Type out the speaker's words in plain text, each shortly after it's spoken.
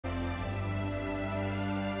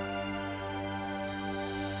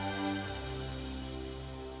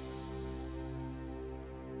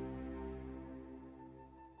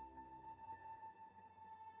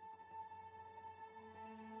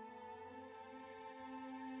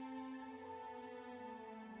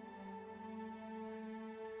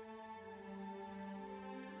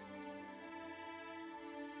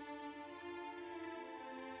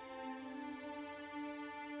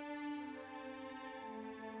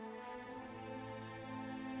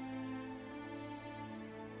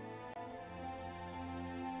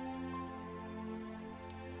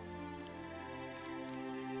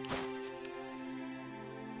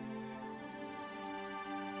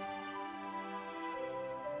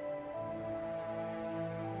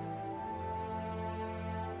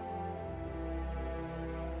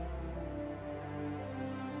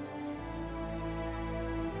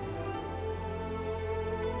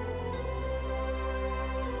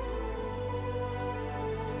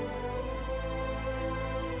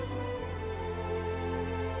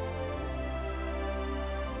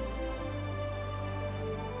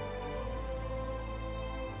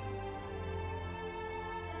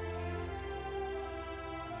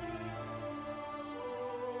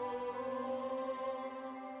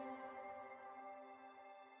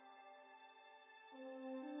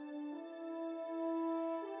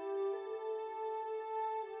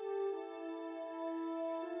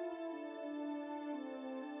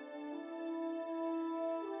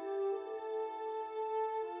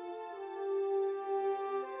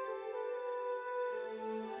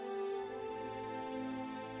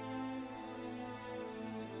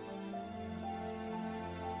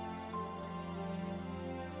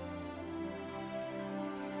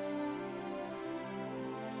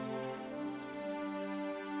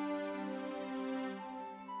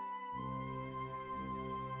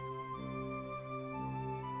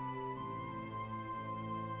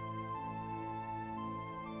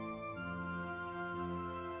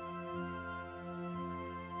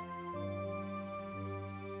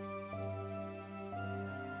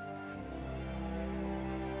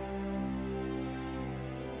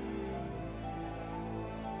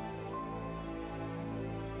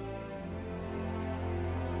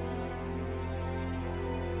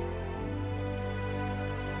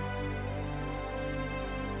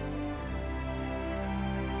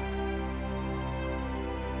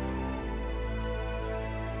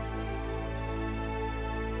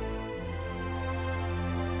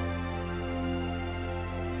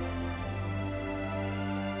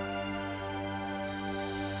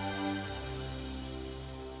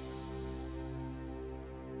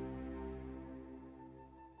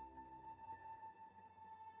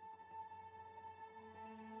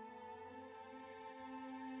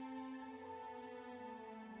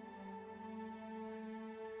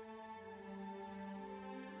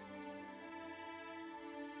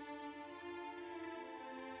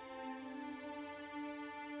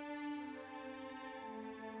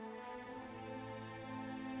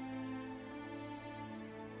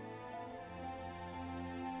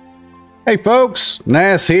Hey folks,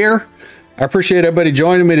 Nas here. I appreciate everybody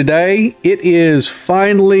joining me today. It is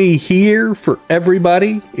finally here for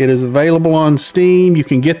everybody. It is available on Steam. You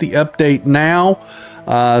can get the update now.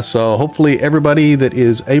 So hopefully everybody that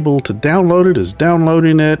is able to download it is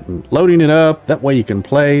downloading it and loading it up. That way you can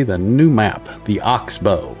play the new map, the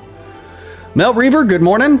Oxbow. Mel Reaver, good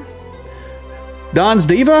morning. Don's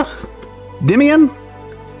Diva, Dimian,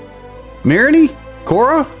 Marity,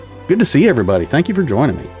 Cora, good to see everybody. Thank you for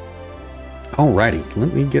joining me. Alrighty,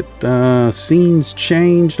 let me get scenes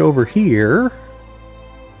changed over here.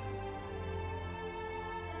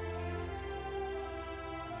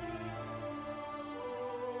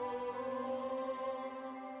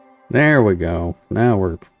 There we go. Now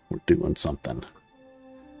we're doing something.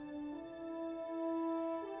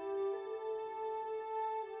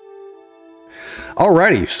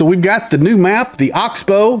 Alrighty, so we've got the new map, the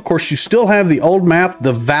Oxbow. Of course, you still have the old map,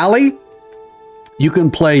 the Valley. You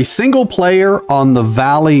can play single player on the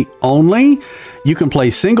Valley only. You can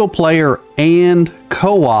play single player and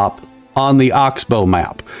co-op on the Oxbow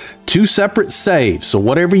map. Two separate saves. So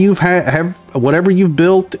whatever you've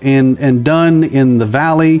built and done in the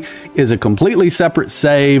Valley is a completely separate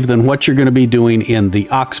save than what you're going to be doing in the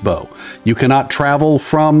Oxbow. You cannot travel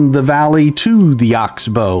from the Valley to the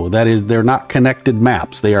Oxbow. That is, they're not connected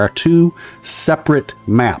maps. They are two separate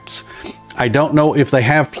maps. I don't know if they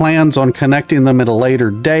have plans on connecting them at a later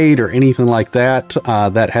date or anything like that.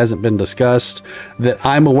 That hasn't been discussed that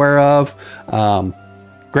I'm aware of.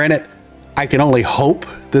 Granted, I can only hope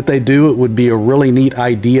that they do. It would be a really neat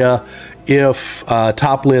idea if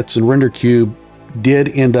Toplitz and RenderCube did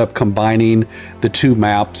end up combining the two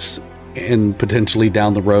maps and potentially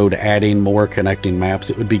down the road adding more connecting maps.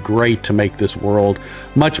 It would be great to make this world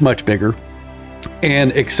much, much bigger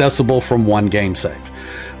and accessible from one game save.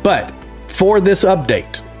 But for this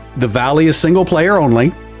update, the Valley is single player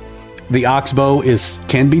only. The Oxbow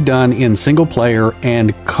can be done in single player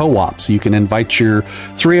and co-op. So you can invite your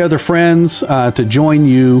 3 other friends to join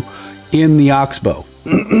you in the Oxbow.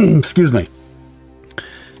 Excuse me.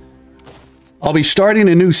 I'll be starting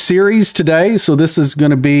a new series today. So this is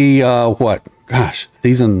going to be what? Gosh,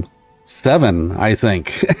 season 7, I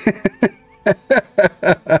think.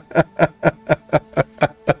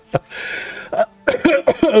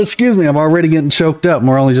 Excuse me, I'm already getting choked up and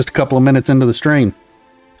we're only just a couple of minutes into the stream.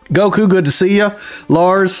 Goku, good to see you.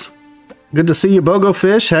 Lars, good to see you. Bogo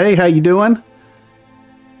Fish, hey, how you doing?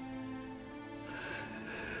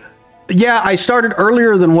 Yeah, I started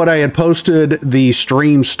earlier than what I had posted the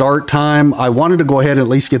stream start time. I wanted to go ahead and at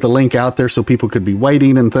least get the link out there so people could be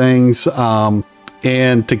waiting and things. And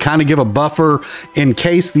to kind of give a buffer in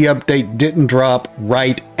case the update didn't drop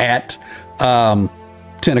right at 10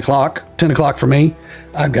 o'clock. 10 o'clock for me.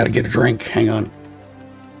 I've got to get a drink. Hang on.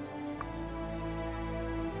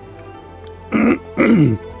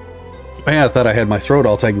 Man, I thought I had my throat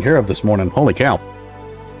all taken care of this morning. Holy cow.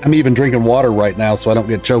 I'm even drinking water right now so I don't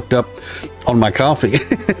get choked up on my coffee.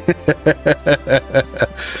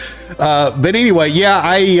 But anyway, yeah,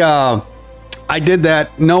 I did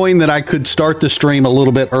that knowing that I could start the stream a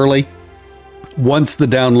little bit early once the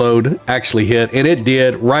download actually hit. And it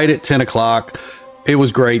did right at 10 o'clock. It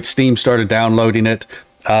was great. Steam started downloading it.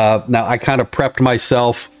 Now, I kind of prepped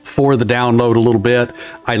myself for the download a little bit.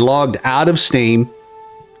 I logged out of Steam,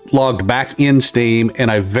 logged back in Steam,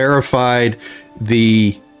 and I verified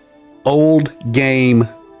the old game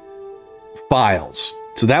files.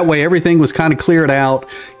 So that way everything was kind of cleared out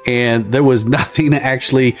and there was nothing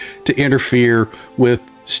actually to interfere with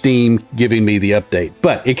Steam giving me the update.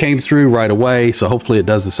 But it came through right away, so hopefully it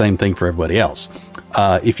does the same thing for everybody else.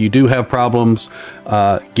 If you do have problems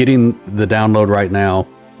getting the download right now,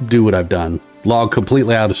 do what I've done. Log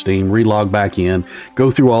completely out of Steam, relog back in,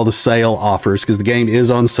 go through all the sale offers because the game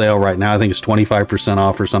is on sale right now. I think it's 25%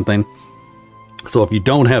 off or something. So if you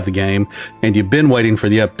don't have the game and you've been waiting for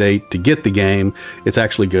the update to get the game, it's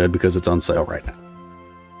actually good because it's on sale right now.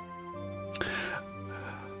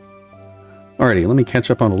 Alrighty, let me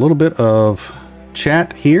catch up on a little bit of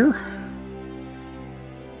chat here.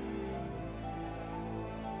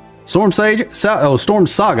 Storm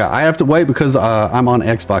Saga. I have to wait because I'm on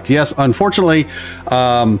Xbox. Yes, unfortunately,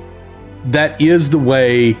 that is the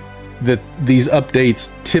way that these updates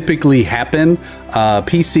typically happen.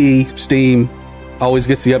 PC, Steam always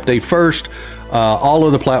gets the update first. All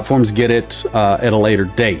other platforms get it at a later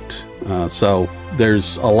date. So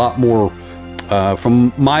there's a lot more,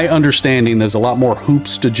 from my understanding, there's a lot more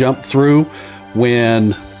hoops to jump through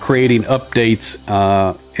when creating updates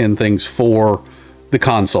and things for the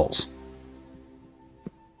consoles.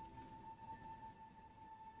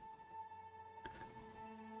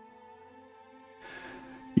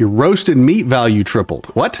 Your roasted meat value tripled.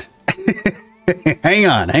 What? hang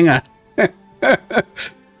on.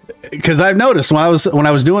 Because I've noticed when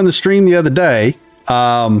I was doing the stream the other day,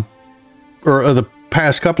 or the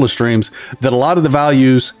past couple of streams, that a lot of the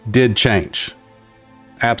values did change.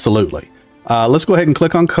 Absolutely. Let's go ahead and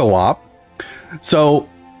click on co-op. So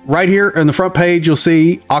right here in the front page, you'll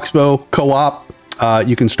see Oxbow Co-op.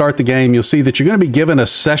 You can start the game. You'll see that you're going to be given a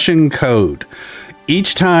session code.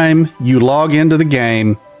 Each time you log into the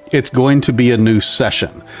game, it's going to be a new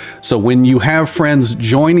session. So when you have friends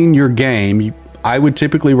joining your game, I would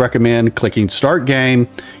typically recommend clicking start game.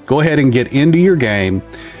 Go ahead and get into your game.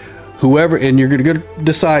 Whoever, and you're going to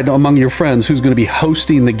decide among your friends who's going to be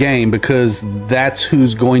hosting the game, because that's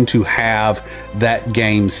who's going to have that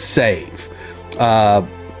game save.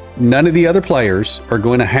 None of the other players are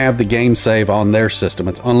going to have the game save on their system.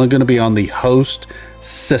 It's only going to be on the host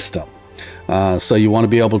system. So you want to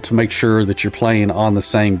be able to make sure that you're playing on the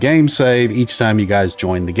same game save each time you guys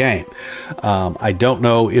join the game. I don't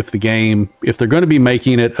know if they're going to be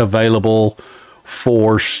making it available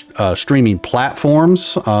for streaming platforms.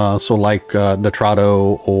 So like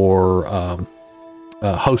Nitrado or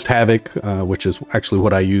Host Havoc, which is actually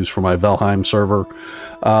what I use for my Valheim server.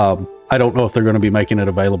 I don't know if they're going to be making it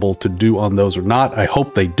available to do on those or not. I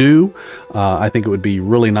hope they do. I think it would be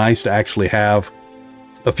really nice to actually have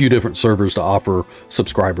a few different servers to offer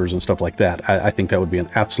subscribers and stuff like that. I think that would be an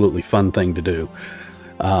absolutely fun thing to do.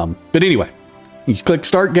 But anyway, you click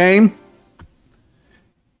start game,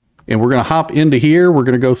 and we're going to hop into here. We're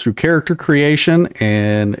going to go through character creation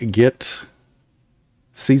and get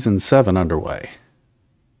season 7 underway.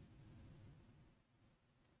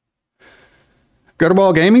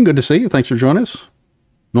 Gutterball Gaming, good to see you. Thanks for joining us.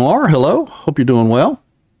 Noir, hello. Hope you're doing well.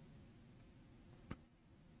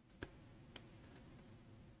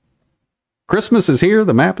 Christmas is here.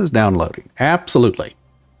 The map is downloading. Absolutely.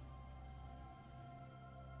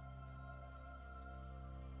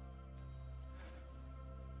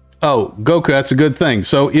 Oh, Goku, that's a good thing.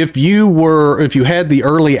 So if you had the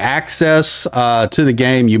early access to the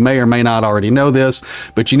game, you may or may not already know this,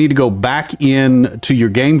 but you need to go back in to your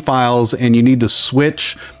game files and you need to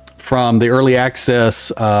switch from the early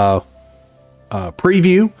access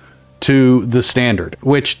preview to the standard,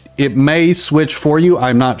 which it may switch for you.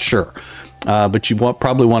 I'm not sure. But you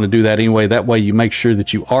probably want to do that anyway. That way you make sure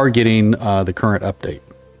that you are getting the current update,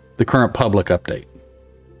 the current public update.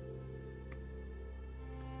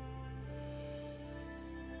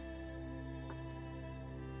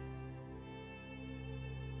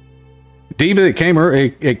 Diva,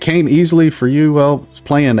 it came easily for you while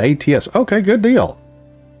playing ATS. Okay, good deal.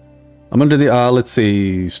 I'm under the, let's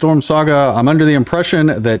see, Storm Saga. I'm under the impression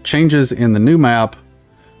that changes in the new map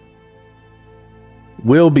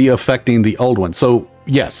will be affecting the old one. So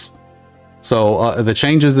yes. So the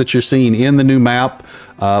changes that you're seeing in the new map,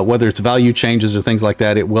 whether it's value changes or things like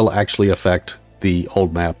that, it will actually affect the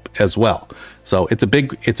old map as well. So it's a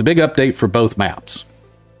big update for both maps.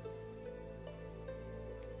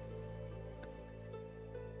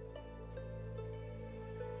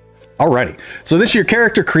 Alrighty, so this is your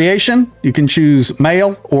character creation. You can choose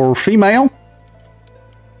male or female.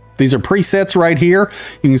 These are presets right here.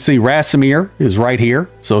 You can see Rasimir is right here.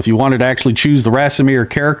 So if you wanted to actually choose the Rasimir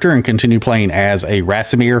character and continue playing as a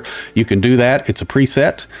Rasimir, you can do that. It's a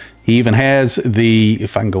preset. He even has the,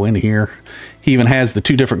 if I can go into here, he even has the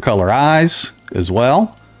 2 different color eyes as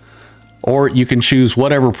well. Or you can choose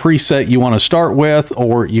whatever preset you want to start with,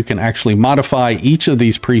 or you can actually modify each of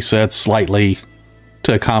these presets slightly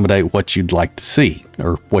to accommodate what you'd like to see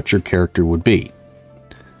or what your character would be.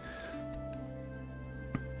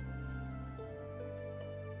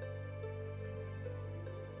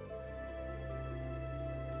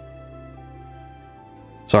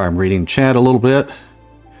 Sorry, I'm reading chat a little bit.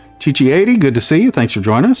 Chichi80, good to see you. Thanks for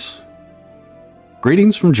joining us.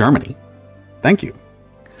 Greetings from Germany. Thank you.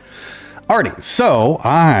 Alrighty, so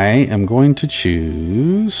I am going to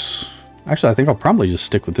choose... Actually, I think I'll probably just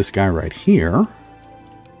stick with this guy right here.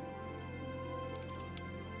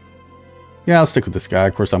 Yeah, I'll stick with this guy.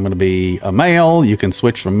 Of course, I'm going to be a male. You can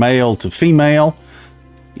switch from male to female.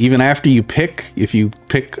 Even after you pick, if you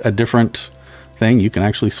pick a different thing, you can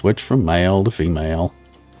actually switch from male to female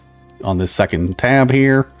on this second tab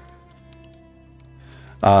here.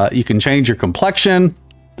 You can change your complexion.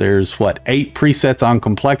 There's, what, 8 presets on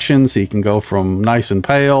complexion, so you can go from nice and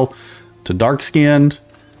pale to dark-skinned.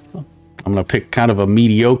 I'm going to pick kind of a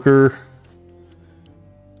mediocre.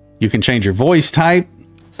 You can change your voice type.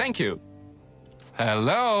 Thank you.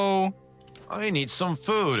 Hello. I need some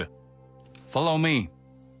food. Follow me.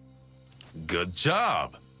 Good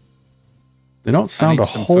job. They don't sound a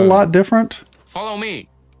whole lot different. Follow me.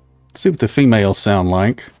 See what the females sound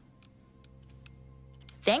like.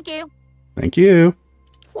 Thank you. Thank you.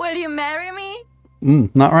 Will you marry me?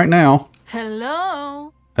 Not right now.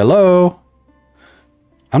 Hello. Hello.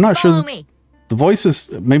 I'm not Follow sure. me. The voices,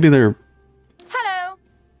 maybe they're... Hello.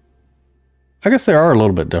 I guess they are a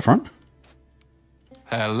little bit different.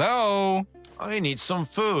 Hello. I need some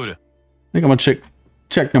food. I think I'm going to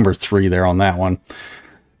check number 3 there on that one.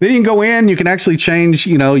 Then you can go in. You can actually change,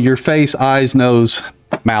 you know, your face, eyes, nose,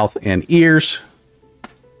 mouth, and ears.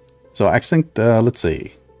 So I think, let's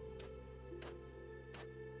see.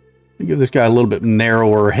 Give this guy a little bit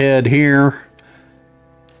narrower head here.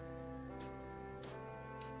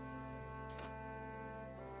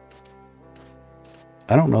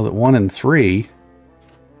 I don't know that 1 and 3.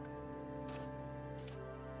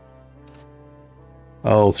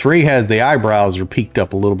 Oh, 3 has the eyebrows are peaked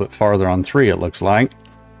up a little bit farther on 3, it looks like.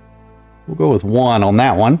 We'll go with 1 on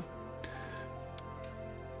that one.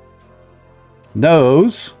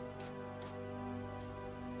 Nose.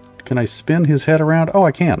 Can I spin his head around? Oh,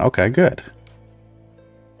 I can. Okay, good.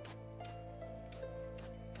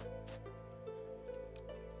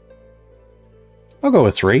 I'll go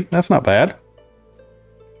with 3. That's not bad.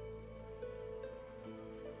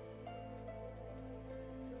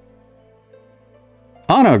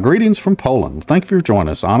 Anna, greetings from Poland. Thank you for joining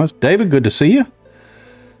us, Anna. David, good to see you.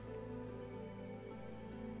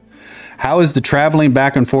 How is the traveling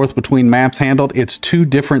back and forth between maps handled? It's 2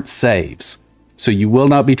 different saves. So you will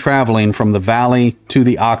not be traveling from the valley to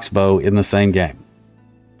the Oxbow in the same game.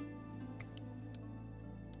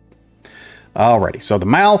 Alrighty, so the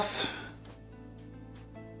mouth.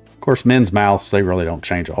 Of course, men's mouths, they really don't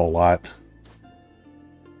change a whole lot.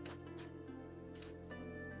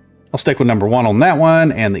 I'll stick with number 1 on that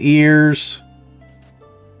one, and the ears.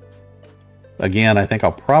 Again, I think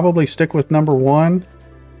I'll probably stick with number 1.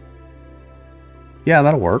 Yeah,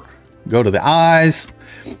 that'll work. Go to the eyes.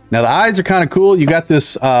 Now, the eyes are kind of cool. You got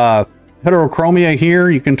this heterochromia here.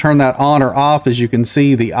 You can turn that on or off. As you can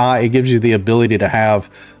see, the eye, it gives you the ability to have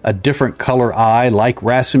a different color eye like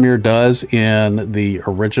Rasimir does in the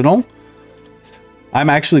original. I'm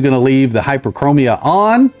actually going to leave the hyperchromia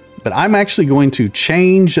on. But I'm actually going to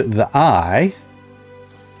change the eye.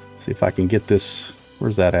 See if I can get this.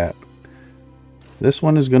 Where's that at? This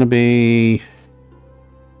one is going to be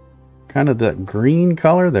kind of the green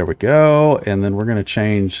color. There we go. And then we're going to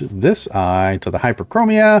change this eye to the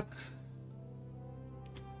hyperchromia.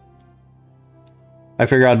 I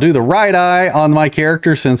figure I'll do the right eye on my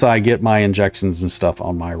character since I get my injections and stuff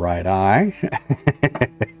on my right eye.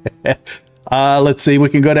 Let's see, we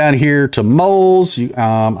can go down here to moles.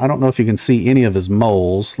 I don't know if you can see any of his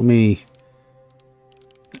moles. Let me,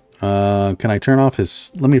 can I turn off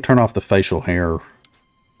his, let me turn off the facial hair.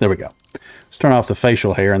 There we go. Let's turn off the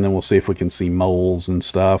facial hair and then we'll see if we can see moles and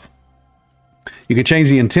stuff. You can change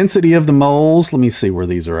the intensity of the moles. Let me see where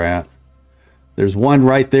these are at. There's one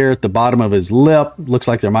right there at the bottom of his lip. Looks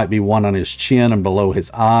like there might be one on his chin and below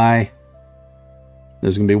his eye.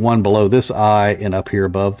 There's going to be one below this eye and up here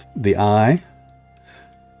above the eye.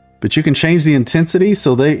 But you can change the intensity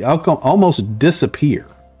so they almost disappear.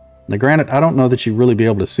 Now, granted, I don't know that you really be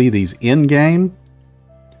able to see these in-game.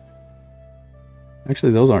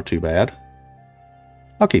 Actually, those aren't too bad.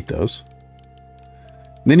 I'll keep those.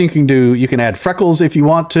 Then you can add freckles if you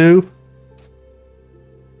want to.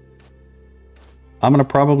 I'm going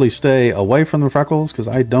to probably stay away from the freckles because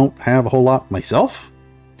I don't have a whole lot myself.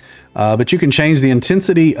 But you can change the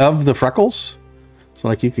intensity of the freckles. So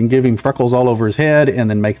like you can give him freckles all over his head and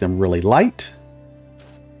then make them really light.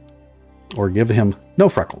 Or give him no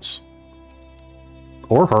freckles.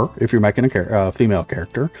 Or her, if you're making a female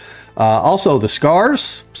character. Also the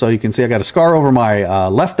scars. So you can see I got a scar over my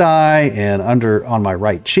left eye and on my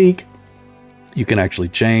right cheek. You can actually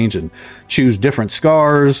change and choose different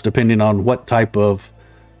scars depending on what type of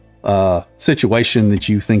situation that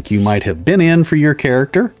you think you might have been in for your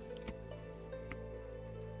character.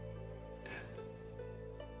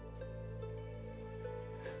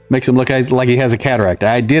 Makes him look like he has a cataract.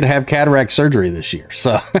 I did have cataract surgery this year,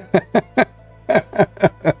 so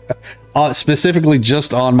specifically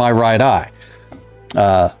just on my right eye.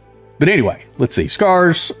 But anyway, let's see.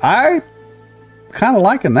 Scars. I kind of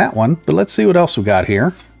liking that one, but let's see what else we got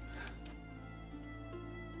here.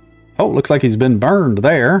 Oh, looks like he's been burned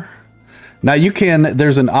there. Now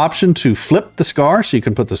there's an option to flip the scar, so you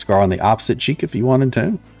can put the scar on the opposite cheek if you wanted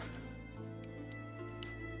to.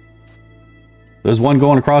 There's one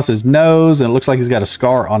going across his nose, and it looks like he's got a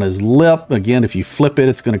scar on his lip. Again, if you flip it,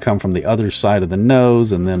 it's going to come from the other side of the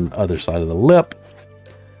nose and then other side of the lip.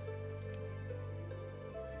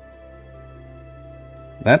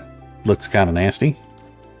 That looks kind of nasty.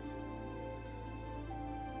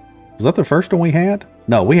 Was that the first one we had?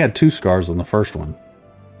 No, we had 2 scars on the first one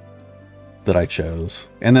that I chose.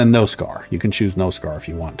 And then no scar. You can choose no scar if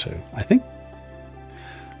you want to. I think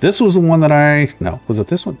this was the one that no, was it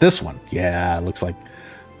this one? This one. Yeah, it looks like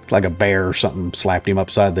a bear or something slapped him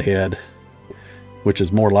upside the head, which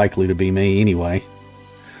is more likely to be me anyway.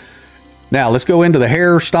 Now, let's go into the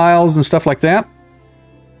hairstyles and stuff like that.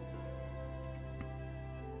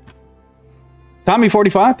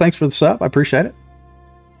 Tommy45, thanks for the sub. I appreciate it.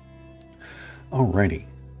 Alrighty.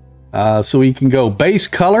 So we can go base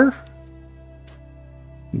color.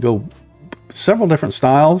 Go several different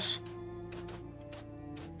styles.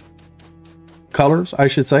 Colors, I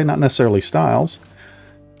should say, not necessarily styles.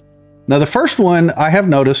 Now, the first one, I have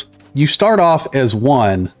noticed, you start off as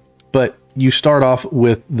 1, but you start off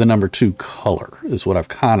with the number 2 color, is what I've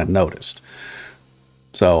kind of noticed.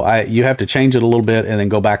 So you have to change it a little bit and then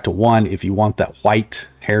go back to 1 if you want that white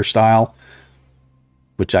hairstyle,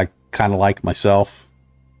 which I kind of like myself.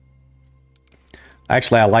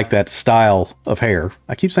 Actually, I like that style of hair.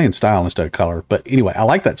 I keep saying style instead of color, but anyway, I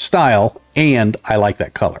like that style and I like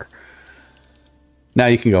that color. Now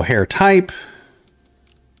you can go hair type.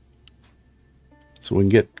 So we can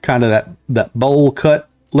get kind of that bowl cut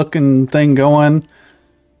looking thing going.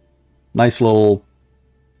 Nice little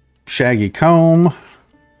shaggy comb.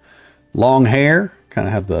 Long hair. Kind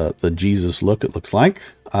of have the Jesus look, it looks like.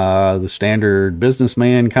 The standard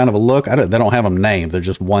businessman kind of a look. They don't have them named. They're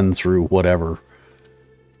just 1 through whatever.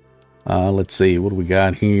 Let's see. What do we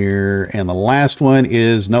got here? And the last one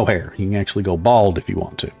is no hair. You can actually go bald if you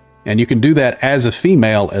want to. And you can do that as a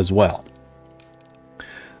female as well.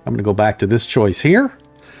 I'm going to go back to this choice here.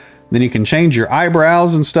 Then you can change your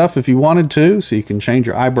eyebrows and stuff if you wanted to. So you can change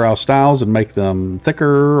your eyebrow styles and make them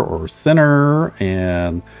thicker or thinner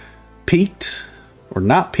and peaked or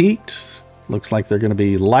not peaked. Looks like they're going to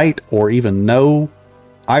be light or even no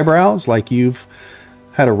eyebrows, like you've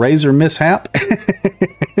had a razor mishap.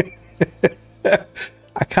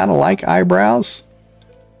 I kind of like eyebrows.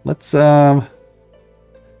 Let's don't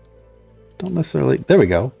necessarily, there we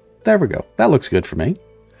go. There we go. That looks good for me.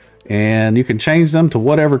 And you can change them to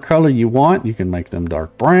whatever color you want. You can make them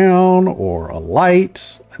dark brown or a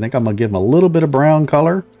light. I think I'm going to give them a little bit of brown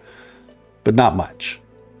color, but not much.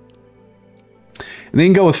 And then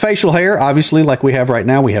you can go with facial hair. Obviously, like we have right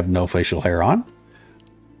now, we have no facial hair on.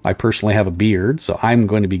 I personally have a beard, so I'm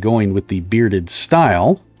going to be going with the bearded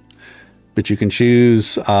style. But you can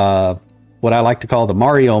choose what I like to call the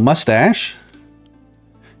Mario mustache.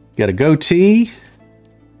 You got a goatee.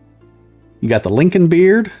 You got the Lincoln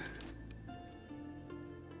beard.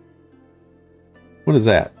 What is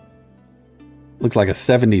that? Looks like a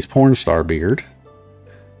 70s porn star beard.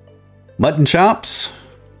 Mutton chops.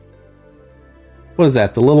 What is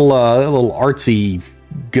that? The little artsy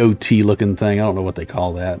goatee looking thing. I don't know what they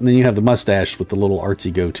call that. And then you have the mustache with the little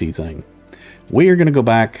artsy goatee thing. We are going to go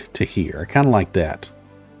back to here. I kind of like that.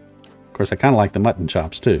 Of course, I kind of like the mutton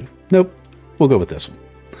chops too. Nope. We'll go with this one.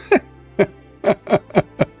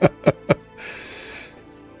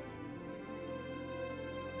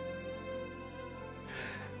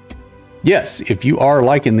 Yes, if you are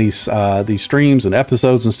liking these streams and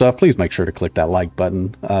episodes and stuff, please make sure to click that like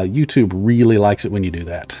button. YouTube really likes it when you do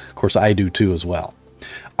that. Of course, I do too as well.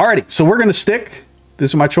 Alrighty, so we're going to stick.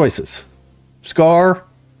 These are my choices. Scar,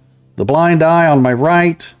 the blind eye on my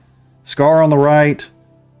right, Scar on the right,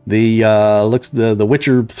 the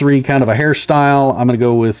Witcher 3 kind of a hairstyle. I'm going to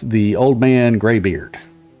go with the old man gray beard.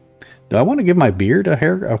 Do I want to give my beard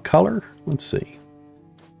a color? Let's see.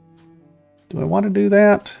 Do I want to do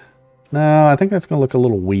that? No, I think that's going to look a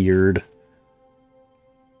little weird.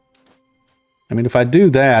 I mean, if I do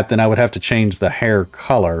that, then I would have to change the hair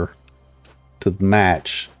color to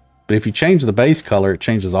match. But if you change the base color, it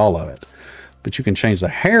changes all of it. But you can change the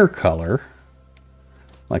hair color.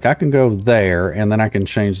 Like I can go there, and then I can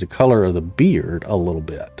change the color of the beard a little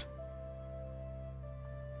bit.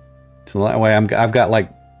 So that way I've got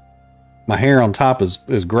like my hair on top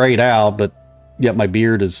is grayed out, but yet my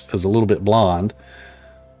beard is a little bit blonde.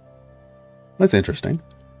 That's interesting.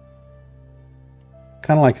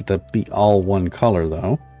 Kind of like it to be all one color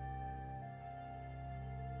though.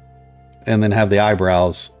 And then have the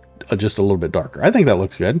eyebrows just a little bit darker. I think that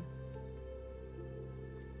looks good.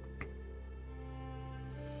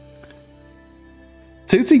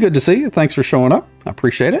 Tootsie, good to see you. Thanks for showing up. I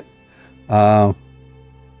appreciate it.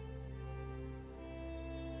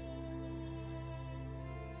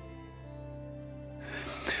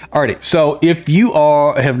 Alrighty, so if you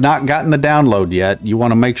have not gotten the download yet, you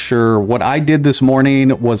want to make sure what I did this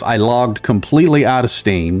morning was I logged completely out of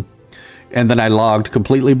Steam, And then I logged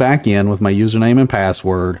completely back in with my username and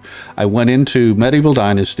password. I went into Medieval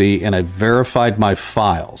Dynasty and I verified my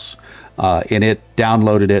files. And it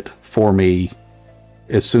downloaded it for me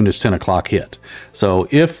as soon as 10 o'clock hit. So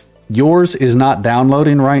if yours is not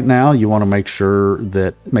downloading right now, you want to make sure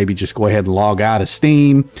that maybe just go ahead and log out of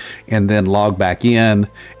Steam and then log back in,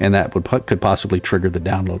 and that could possibly trigger the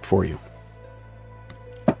download for you.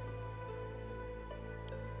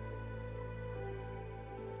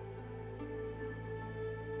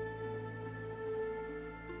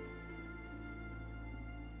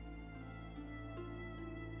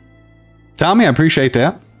 Tommy, I appreciate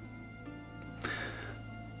that.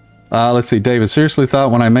 Let's see. David, seriously thought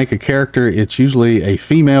when I make a character, it's usually a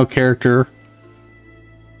female character.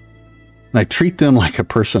 And I treat them like a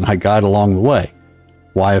person I guide along the way.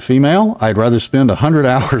 Why a female? I'd rather spend 100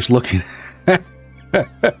 hours looking.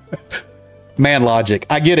 Man logic.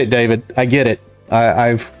 I get it, David. I get it.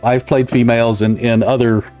 I've played females in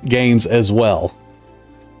other games as well.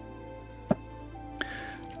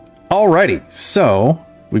 Alrighty, so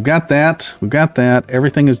we've got that. We've got that.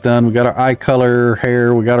 Everything is done. We got our eye color,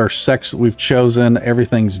 hair. We got our sex that we've chosen.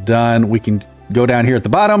 Everything's done. We can go down here at the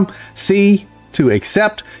bottom. C to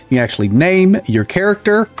accept. You can actually name your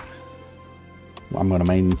character. I'm going to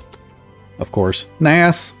name, of course,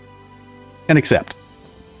 Nas, and accept.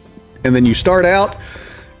 And then you start out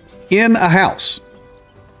in a house.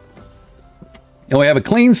 And we have a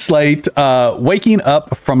clean slate, waking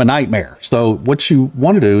up from a nightmare. So what you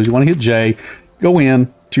want to do is you want to hit J, go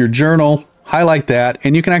in to your journal, highlight that,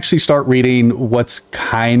 and you can actually start reading what's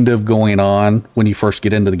kind of going on when you first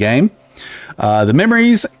get into the game. The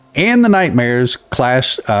memories and the nightmares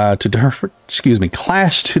clash to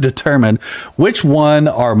determine which one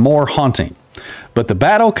are more haunting. But the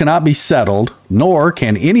battle cannot be settled, nor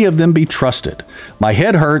can any of them be trusted. My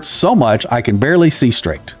head hurts so much I can barely see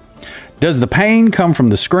straight. Does the pain come from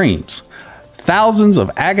the screams? Thousands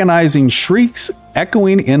of agonizing shrieks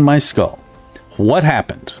echoing in my skull. What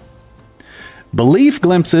happened? Brief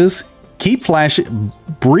glimpses keep flashing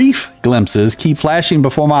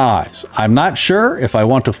before my eyes. I'm not sure if I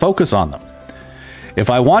want to focus on them. If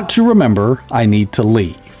I want to remember, I need to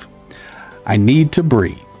leave. I need to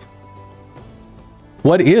breathe.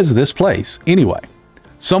 What is this place, anyway?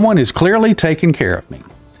 Someone is clearly taken care of me,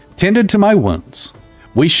 tended to my wounds.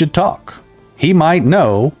 We should talk. He might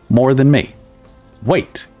know more than me.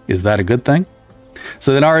 Wait, is that a good thing?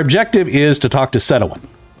 So then our objective is to talk to Sedowin,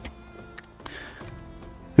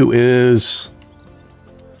 who is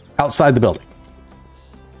outside the building.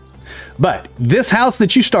 But this house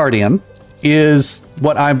that you start in is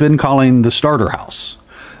what I've been calling the starter house.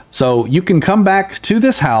 So you can come back to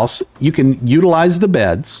this house. You can utilize the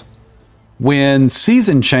beds. When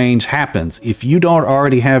season change happens, if you don't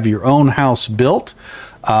already have your own house built,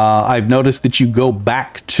 I've noticed that you go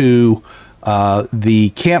back to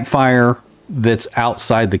the campfire that's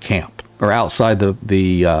outside the camp or outside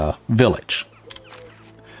the village.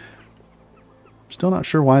 Still not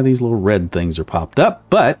sure why these little red things are popped up,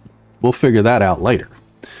 but we'll figure that out later.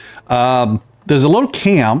 There's a little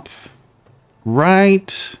camp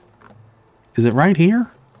right... Is it right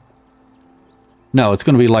here? No, it's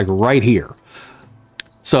going to be like right here.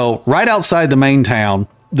 So right outside the main town,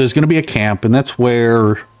 there's going to be a camp, and that's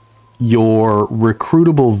where your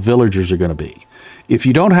recruitable villagers are going to be. If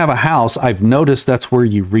you don't have a house, I've noticed that's where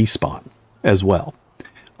you respawn as well.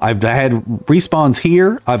 I've had respawns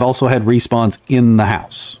here. I've also had respawns in the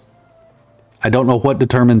house. I don't know what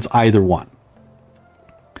determines either one.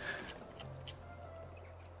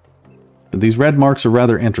 But these red marks are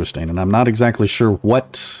rather interesting, and I'm not exactly sure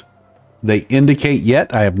what they indicate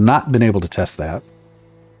yet. I have not been able to test that.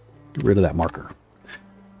 Get rid of that marker.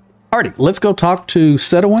 Alrighty, let's go talk to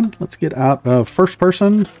Sedowin. Let's get out of first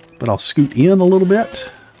person, but I'll scoot in a little bit.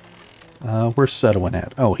 Where's Sedowin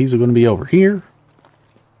at? Oh, he's going to be over here.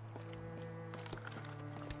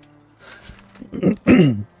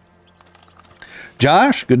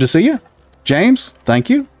 Josh, good to see you. James, thank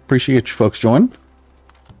you. Appreciate you folks joining.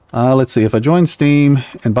 Let's see. If I join Steam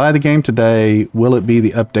and buy the game today, will it be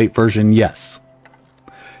the update version? Yes.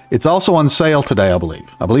 It's also on sale today, I believe.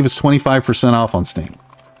 I believe it's 25% off on Steam.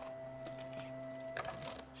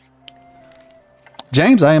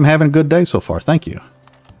 James, I am having a good day so far. Thank you.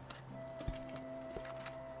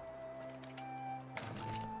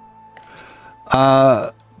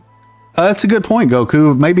 That's a good point,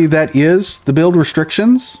 Goku. Maybe that is the build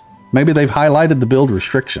restrictions. Maybe they've highlighted the build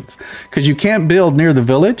restrictions. Because you can't build near the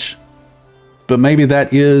village. But maybe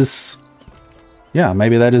that is... Yeah,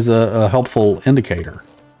 maybe that is a helpful indicator.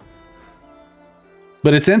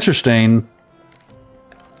 But it's interesting.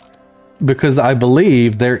 because I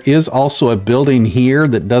believe there is also a building here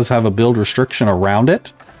that does have a build restriction around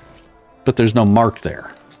it, but there's no mark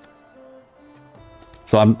there.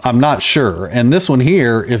 So I'm not sure. And this one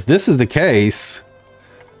here, if this is the case,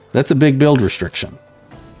 that's a big build restriction.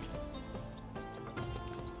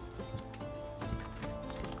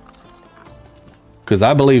 Because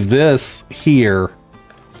I believe this here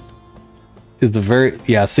is the very,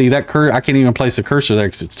 yeah, see that I can't even place a cursor there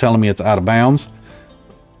because it's telling me it's out of bounds.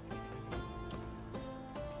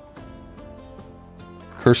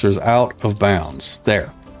 Cursor's out of bounds.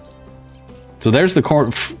 There. So there's the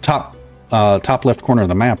top left corner of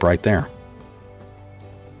the map right there.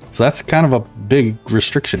 So that's kind of a big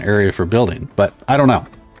restriction area for building, but I don't know.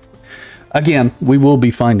 Again, we will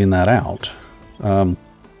be finding that out.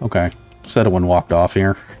 Okay. Setowin walked off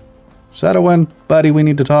here. Setowin, buddy, we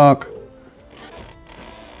need to talk.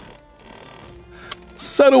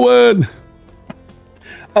 Setowin!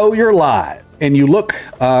 Oh, you're live. And you look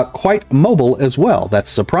quite mobile as well.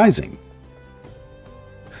 That's surprising.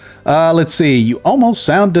 Let's see. You almost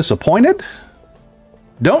sound disappointed.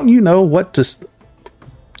 Don't know what to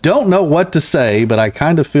say, but I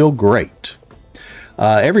kind of feel great.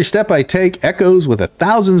 Every step I take echoes with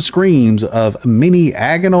 1,000 screams of many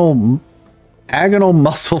agonal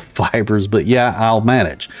muscle fibers, but yeah, I'll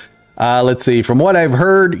manage. Let's see. From what I've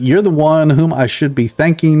heard, you're the one whom I should be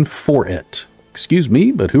thanking for it. Excuse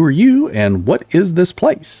me, but who are you and what is this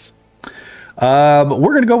place? But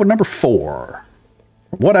we're going to go with number 4.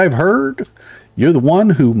 From what I've heard, you're the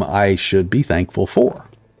one whom I should be thankful for.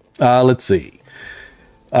 Let's see.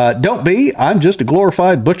 Don't be. I'm just a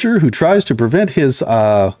glorified butcher who tries to prevent his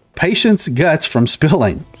patient's guts from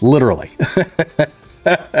spilling. Literally.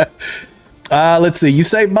 Let's see. You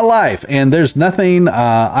saved my life, and there's nothing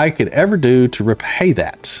I could ever do to repay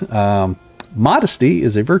that. Modesty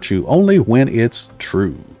is a virtue only when it's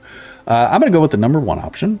true. I'm going to go with the number 1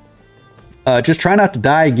 option. Just try not to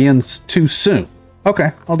die again too soon.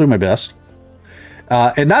 Okay, I'll do my best.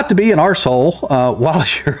 And not to be an arsehole while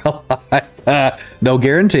you're alive. No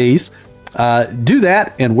guarantees. Do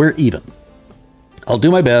that and we're even. I'll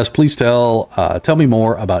do my best. Please tell me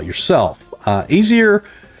more about yourself. Easier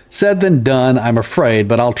said than done, I'm afraid,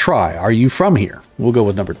 but I'll try. Are you from here? We'll go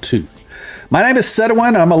with number 2. My name is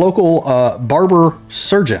Setowin. I'm a local barber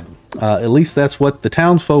surgeon. At least that's what the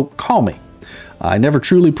townsfolk call me. I never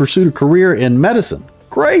truly pursued a career in medicine.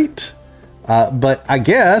 Great. But I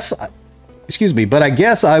guess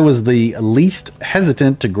I was the least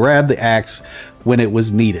hesitant to grab the axe when it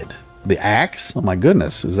was needed. The axe? Oh my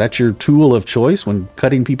goodness. Is that your tool of choice when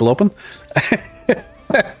cutting people open?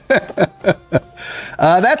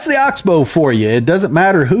 That's the Oxbow for you. It doesn't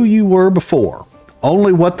matter who you were before.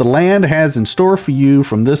 Only what the land has in store for you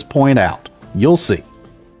from this point out. You'll see.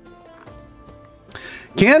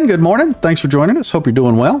 Ken, good morning. Thanks for joining us. Hope you're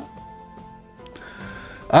doing well.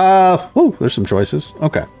 There's some choices.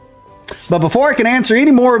 Okay. But before I can answer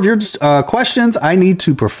any more of your questions, I need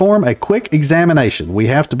to perform a quick examination. We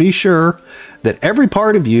have to be sure that every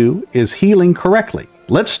part of you is healing correctly.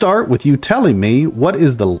 Let's start with you telling me what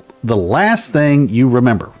is the last thing you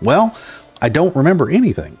remember. Well, I don't remember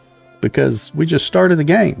anything because we just started the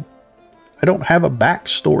game. I don't have a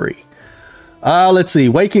backstory. Let's see.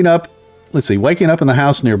 Waking up in the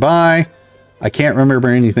house nearby. I can't remember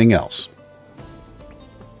anything else.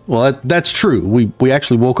 Well, that's true. We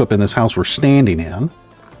actually woke up in this house we're standing in.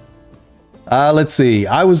 Let's see.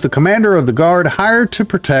 I was the commander of the guard hired to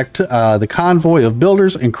protect the convoy of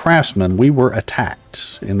builders and craftsmen. We were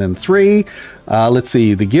attacked. And then 3, let's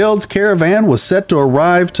see. The guild's caravan was set to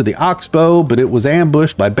arrive to the Oxbow, but it was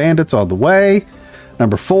ambushed by bandits on the way.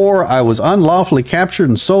 Number 4, I was unlawfully captured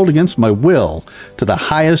and sold against my will to the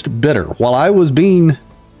highest bidder. While I was being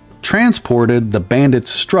transported, the bandits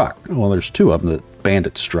struck. Well, there's 2 of them that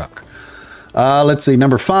bandits struck. Let's see.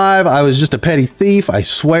 Number 5, I was just a petty thief. I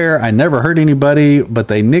swear I never hurt anybody, but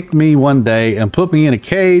they nicked me one day and put me in a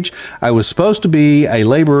cage. I was supposed to be a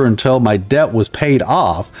laborer until my debt was paid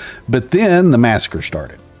off, but then the massacre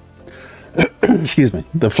started. Excuse me.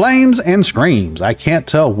 The flames and screams. I can't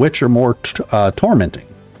tell which are more tormenting.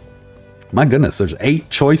 My goodness, there's 8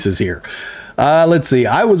 choices here. Let's see.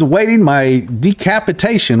 I was awaiting my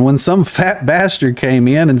decapitation when some fat bastard came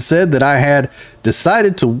in and said that I had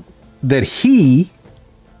decided to that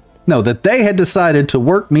they had decided to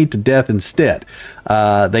work me to death instead.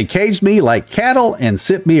 They caged me like cattle and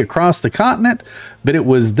sent me across the continent, but it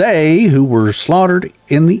was they who were slaughtered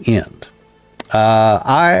in the end.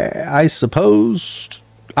 I suppose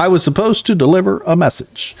I was supposed to deliver a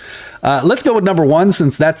message. Let's go with number 1,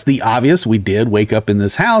 since that's the obvious. We did wake up in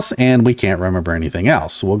this house and we can't remember anything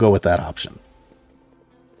else. So we'll go with that option.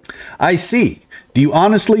 I see. Do you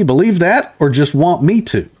honestly believe that or just want me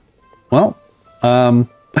to? Well, I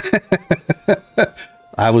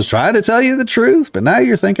was trying to tell you the truth, but now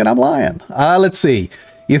you're thinking I'm lying. Let's see.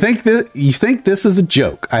 You think this is a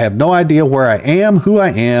joke. I have no idea where I am, who I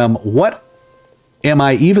am, what am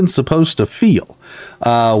I even supposed to feel?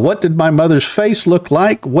 What did my mother's face look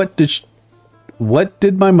like? What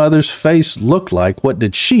did my mother's face look like? What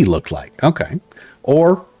did she look like? Okay.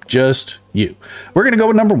 Or just you. We're going to go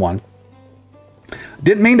with number 1.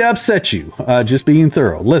 Didn't mean to upset you. Just being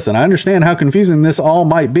thorough. Listen, I understand how confusing this all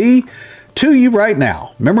might be to you right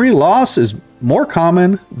now. Memory loss is more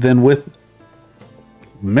common than with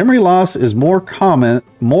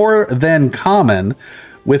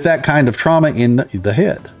that kind of trauma in the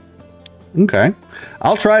head. Okay.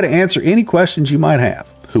 I'll try to answer any questions you might have.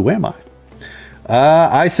 Who am I?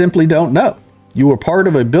 I simply don't know. You were part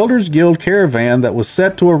of a Builders Guild caravan that was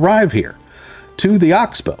set to arrive here, to the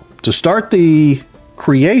Oxbow, to start the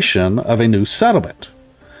creation of a new settlement.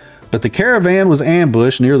 But the caravan was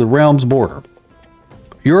ambushed near the realm's border.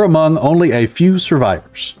 You're among only a few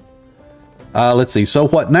survivors. Let's see. So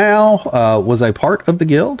what now? Was I part of the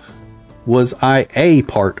guild? Was I a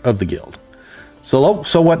part of the guild?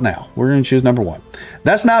 So what now? We're going to choose number 1.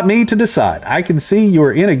 That's not me to decide. I can see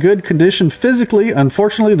you're in a good condition physically.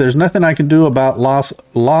 Unfortunately, there's nothing I can do about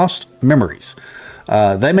lost memories.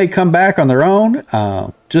 They may come back on their own.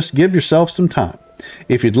 Just give yourself some time.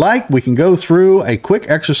 If you'd like, we can go through a quick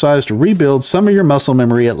exercise to rebuild some of your muscle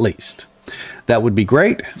memory at least. That would be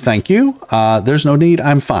great. Thank you. There's no need.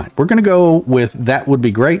 I'm fine. We're going to go with that would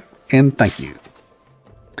be great and thank you.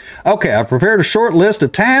 Okay, I've prepared a short list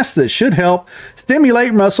of tasks that should help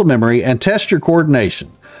stimulate muscle memory and test your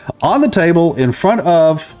coordination. On the table in front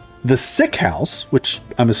of the sick house, which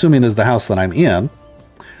I'm assuming is the house that I'm in,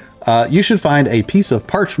 you should find a piece of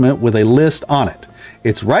parchment with a list on it.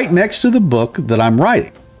 It's right next to the book that I'm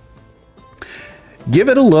writing. Give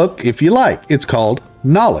it a look if you like. It's called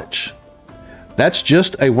Knowledge. That's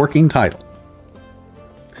just a working title.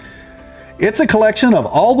 It's a collection of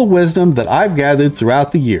all the wisdom that I've gathered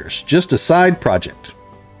throughout the years, just a side project.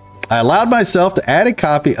 I allowed myself to add a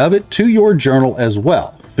copy of it to your journal as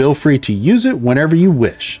well. Feel free to use it whenever you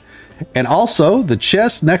wish. And also, the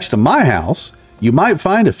chest next to my house, you might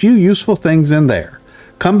find a few useful things in there.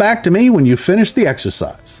 Come back to me when you finish the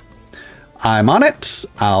exercise. I'm on it.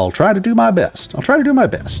 I'll try to do my best.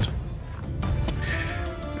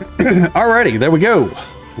 Alrighty, there we go.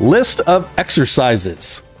 List of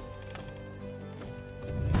exercises.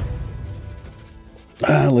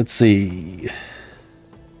 Let's see.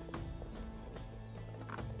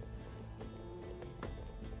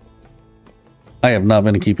 I have not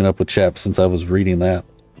been keeping up with chat since I was reading that.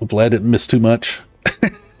 Hopefully I didn't miss too much.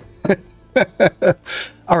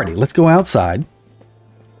 Alrighty, let's go outside.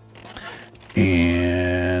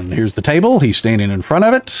 And here's the table. He's standing in front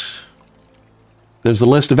of it. There's a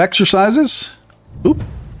list of exercises. Oop.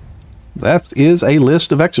 That is a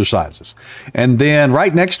list of exercises. And then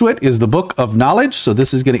right next to it is the Book of Knowledge. So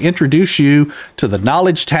this is going to introduce you to the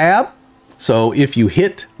Knowledge tab. So if you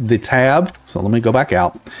hit the tab, so let me go back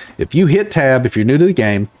out. If you hit tab, if you're new to the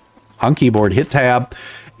game, on keyboard, hit tab,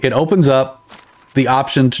 it opens up the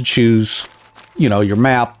option to choose, you know, your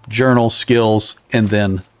map, journal, skills, and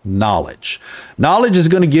then knowledge. Knowledge is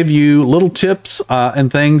going to give you little tips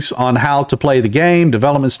and things on how to play the game,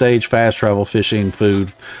 development stage, fast travel, fishing,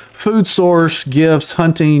 food source, gifts,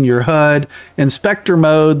 hunting, your HUD, inspector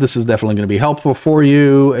mode. This is definitely going to be helpful for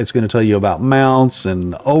you. It's going to tell you about mounts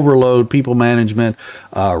and overload, people management,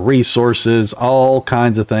 resources, all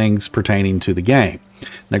kinds of things pertaining to the game.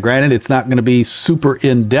 Now, granted, it's not going to be super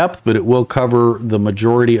in-depth, but it will cover the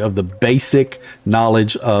majority of the basic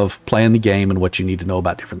knowledge of playing the game and what you need to know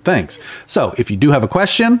about different things. So if you do have a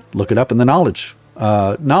question, look it up in the knowledge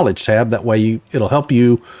tab. That way it'll help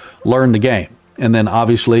you learn the game. And then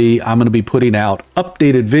obviously I'm going to be putting out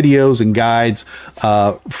updated videos and guides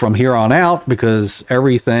from here on out, because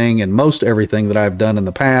everything and most everything that I've done in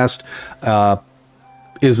the past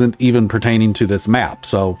isn't even pertaining to this map.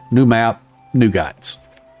 So new map, new guides.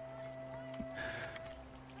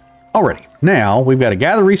 Alrighty, now we've got to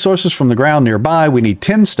gather resources from the ground nearby. We need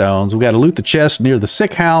 10 stones. We've got to loot the chest near the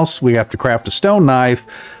sick house. We have to craft a stone knife,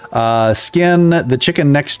 skin the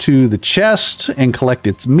chicken next to the chest and collect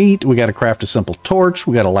its meat. We got to craft a simple torch.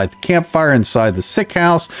 We got to light the campfire inside the sick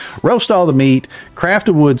house, roast all the meat, craft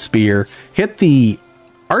a wood spear, hit the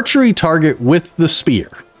archery target with the spear.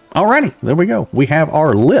 Alrighty, there we go. We have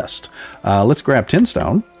our list. Let's grab 10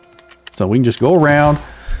 stone. So we can just go around,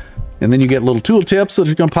 and then you get little tool tips that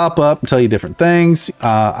are going to pop up and tell you different things.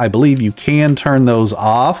 I believe you can turn those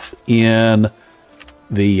off in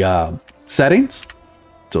the settings.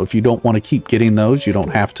 So if you don't want to keep getting those, you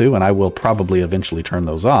don't have to, and I will probably eventually turn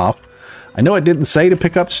those off. I know it didn't say to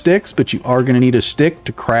pick up sticks, but you are going to need a stick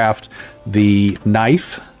to craft the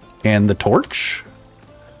knife and the torch.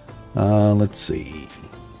 Let's see.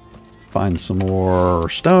 Find some more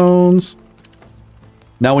stones.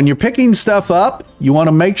 Now, when you're picking stuff up, you want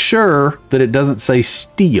to make sure that it doesn't say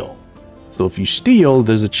steal. So if you steal,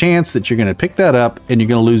 there's a chance that you're going to pick that up and you're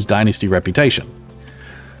going to lose Dynasty reputation.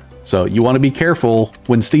 So you want to be careful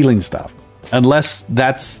when stealing stuff, unless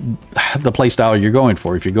that's the playstyle you're going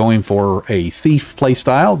for. If you're going for a thief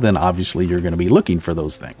playstyle, then obviously you're going to be looking for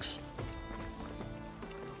those things.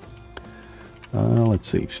 Let's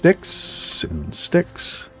see, sticks and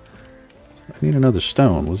sticks. I need another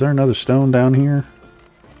stone. Was there another stone down here?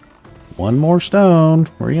 One more stone.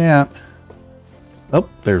 Where you at? Oh,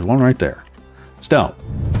 there's one right there. Stone.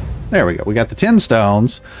 There we go. We got the 10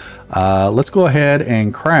 stones. Let's go ahead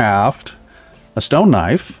and craft a stone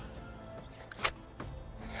knife.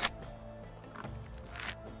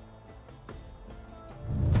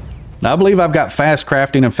 Now, I believe I've got fast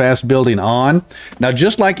crafting and fast building on. Now,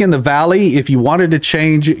 just like in the Valley, if you wanted to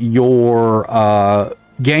change your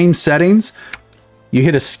game settings, you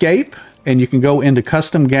hit escape and you can go into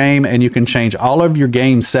custom game and you can change all of your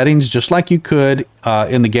game settings just like you could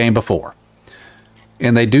in the game before.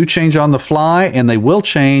 And they do change on the fly, and they will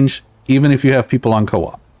change even if you have people on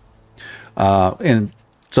co-op. And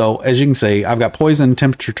so, as you can see, I've got poison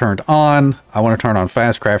temperature turned on. I want to turn on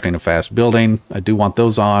fast crafting and fast building. I do want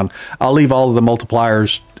those on. I'll leave all of the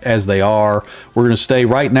multipliers as they are. We're going to stay,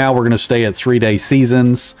 right now, we're going to stay at 3-day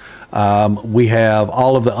seasons. We have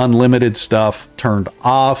all of the unlimited stuff turned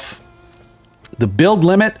off. The build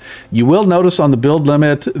limit, you will notice on the build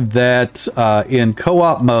limit that in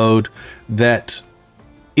co-op mode, that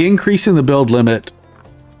increasing the build limit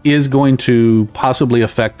is going to possibly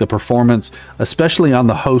affect the performance, especially on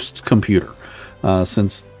the host's computer,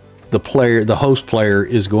 since the host player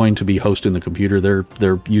is going to be hosting the computer.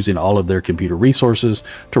 They're using all of their computer resources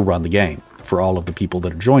to run the game for all of the people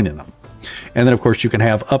that are joining them. And then, of course, you can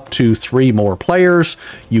have up to 3 more players.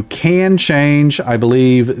 You can change, I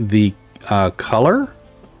believe, the color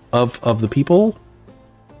of the people.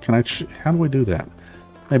 Can I? How do we do that?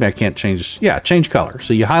 Maybe I can't change. Yeah, change color.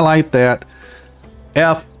 So you highlight that.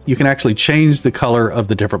 F. You can actually change the color of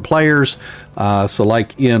the different players. So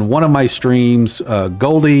like in one of my streams,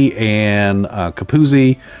 Goldie and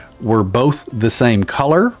Capuzzi were both the same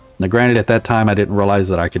color. Now, granted, at that time, I didn't realize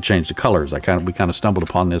that I could change the colors. We kind of stumbled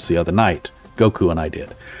upon this the other night. Goku and I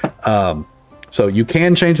did. So you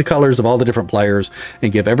can change the colors of all the different players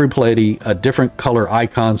and give everybody a different color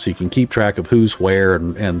icon so you can keep track of who's where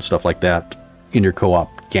and stuff like that in your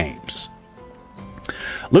co-op games.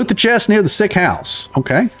 Loot the chest near the sick house.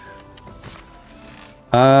 Okay.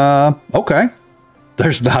 Okay.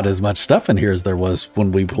 There's not as much stuff in here as there was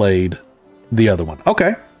when we played the other one.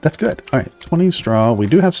 Okay, that's good. All right, 20 straw. We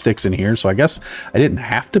do have sticks in here, so I guess I didn't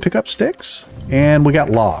have to pick up sticks. And we got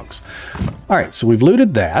logs. All right, so we've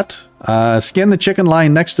looted that. Skin the chicken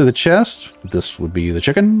lying next to the chest. This would be the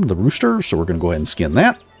chicken, the rooster, so we're going to go ahead and skin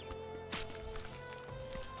that.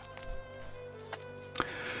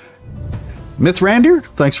 Myth Randier,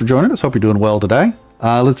 thanks for joining us. Hope you're doing well today.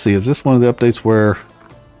 Let's see, is this one of the updates where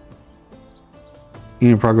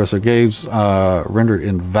in progress or games rendered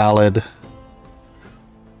invalid?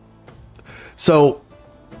 So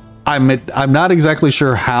I'm not exactly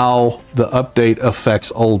sure how the update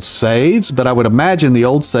affects old saves, but I would imagine the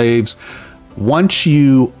old saves, once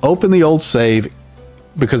you open the old save,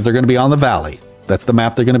 because they're going to be on the valley, that's the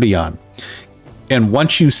map they're going to be on. And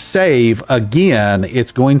once you save again,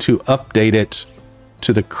 it's going to update it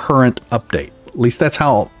to the current update. At least that's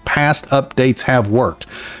how past updates have worked.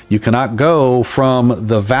 You cannot go from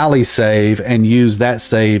the Valley save and use that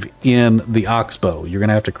save in the Oxbow. You're going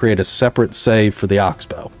to have to create a separate save for the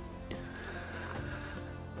Oxbow.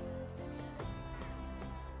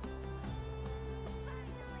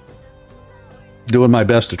 Doing my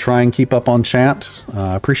best to try and keep up on chat.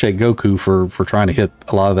 I appreciate Goku for trying to hit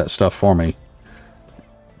a lot of that stuff for me.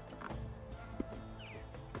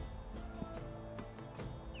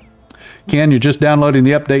 Ken, you're just downloading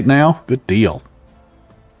the update now? Good deal.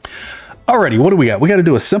 Alrighty, what do we got? We got to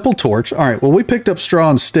do a simple torch. All right, well, we picked up straw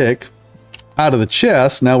and stick out of the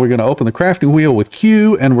chest. Now we're going to open the crafting wheel with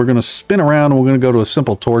Q, and we're going to spin around, and we're going to go to a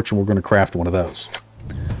simple torch, and we're going to craft one of those.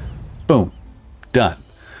 Boom. Done.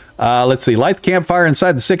 Let's see. Light the campfire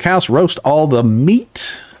inside the sick house. Roast all the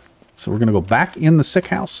meat. So we're going to go back in the sick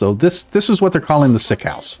house. So this is what they're calling the sick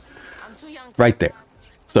house. Right there.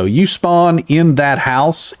 So you spawn in that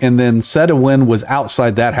house, and then Setawin was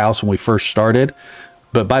outside that house when we first started.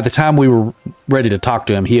 But by the time we were ready to talk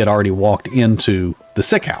to him, he had already walked into the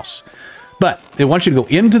sick house. But it wants you to go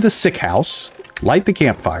into the sick house, light the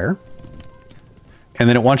campfire, and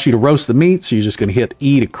then it wants you to roast the meat. So you're just going to hit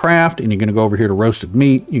E to craft, and you're going to go over here to roasted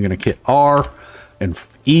meat. You're going to hit R and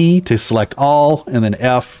E to select all, and then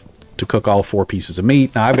F to cook all 4 pieces of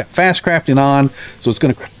meat. Now I've got fast crafting on, so it's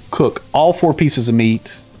going to cook all 4 pieces of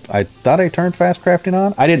meat. I thought I turned fast crafting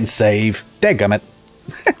on. I didn't save. Dadgummit.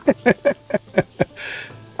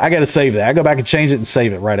 I got to save that. I go back and change it and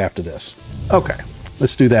save it right after this. Okay,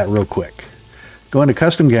 let's do that real quick. Go into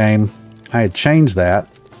custom game. I had changed that.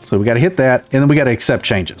 So we got to hit that, and then we got to accept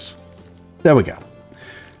changes. There we go.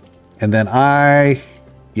 And then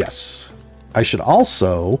yes, I should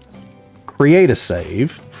also create a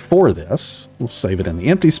save for this. We'll save it in the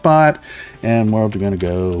empty spot, and we're going to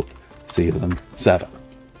go season 7.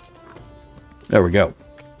 There we go.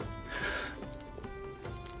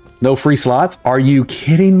 No free slots? Are you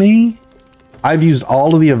kidding me? I've used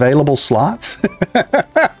all of the available slots?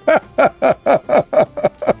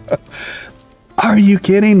 Are you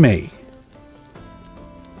kidding me?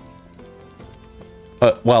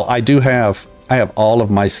 Well, I have all of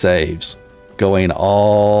my saves going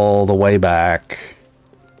all the way back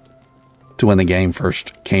to when the game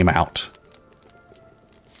first came out.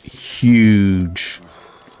 Huge.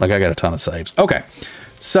 Like, I got a ton of saves. Okay.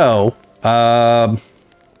 So, what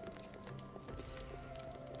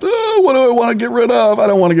do I want to get rid of? I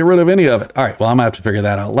don't want to get rid of any of it. All right, well, I'm going to have to figure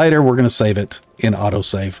that out later. We're going to save it in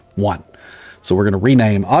autosave 1. So we're going to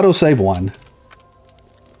rename autosave 1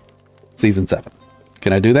 season 7.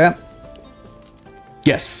 Can I do that?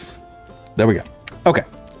 Yes. There we go. Okay.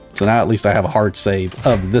 So now at least I have a hard save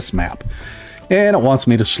of this map. And it wants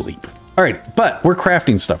me to sleep. All right, but we're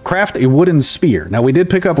crafting stuff. Craft a wooden spear. Now, we did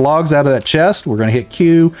pick up logs out of that chest. We're going to hit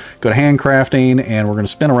Q, go to handcrafting, and we're going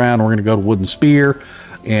to spin around. We're going to go to wooden spear,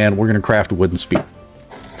 and we're going to craft a wooden spear.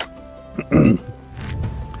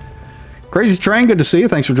 Crazy Train, good to see you.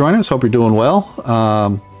 Thanks for joining us. Hope you're doing well.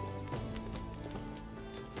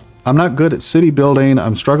 I'm not good at city building.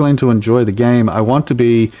 I'm struggling to enjoy the game. I want to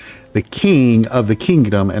be the king of the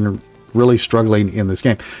kingdom and really struggling in this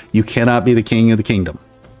game. You cannot be the king of the kingdom.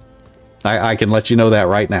 I can let you know that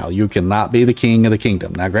right now. You cannot be the king of the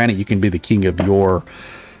kingdom. Now, granted, you can be the king of your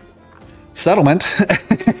settlement,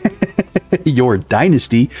 your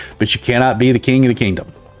dynasty, but you cannot be the king of the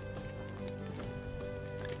kingdom.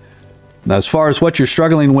 Now, as far as what you're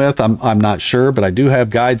struggling with, I'm not sure, but I do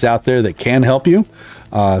have guides out there that can help you.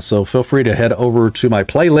 So feel free to head over to my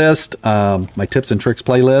playlist, my tips and tricks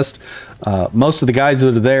playlist. Most of the guides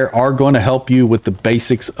that are there are going to help you with the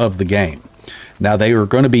basics of the game. Now, they are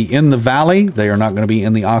going to be in the valley. They are not going to be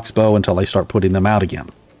in the Oxbow until they start putting them out again.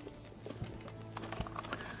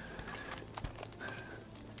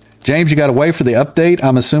 James, you got to wait for the update.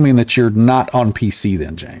 I'm assuming that you're not on PC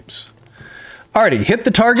then, James. Alrighty, hit the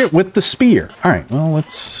target with the spear. All right, well,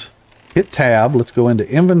 let's hit tab. Let's go into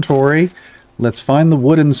inventory. Let's find the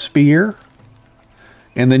wooden spear.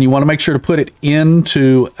 And then you want to make sure to put it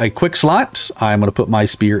into a quick slot. I'm going to put my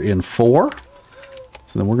spear in 4.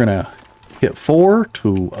 So then we're going to hit 4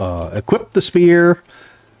 to equip the spear.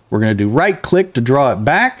 We're going to do right click to draw it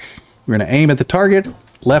back. We're going to aim at the target,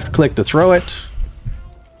 left click to throw it.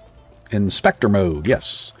 Inspector mode,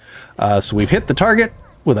 yes. So we've hit the target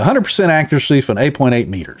with 100% accuracy from 8.8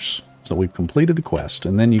 meters. So we've completed the quest,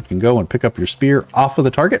 and then you can go and pick up your spear off of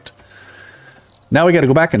the target. Now we got to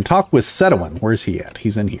go back and talk with Sedowin. Where's he at?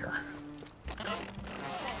 He's in here.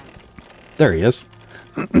 There he is.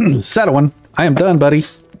 Sedowin, I am done, buddy.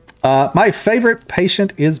 My favorite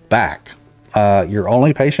patient is back. Your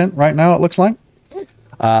only patient right now, it looks like.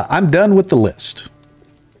 I'm done with the list.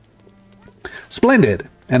 Splendid.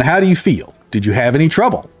 And how do you feel? Did you have any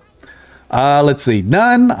trouble? Let's see.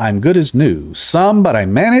 None. I'm good as new. Some, but I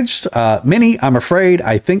managed. Many, I'm afraid.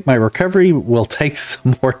 I think my recovery will take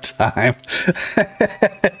some more time.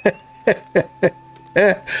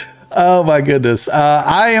 Oh, my goodness.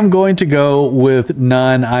 I am going to go with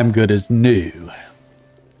none. I'm good as new.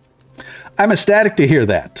 I'm ecstatic to hear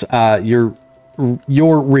that.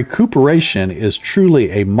 Your recuperation is truly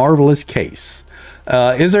a marvelous case.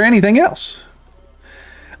 Is there anything else?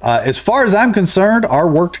 As far as I'm concerned, our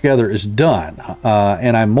work together is done,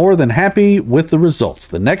 and I'm more than happy with the results.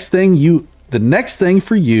 The next thing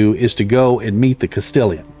for you is to go and meet the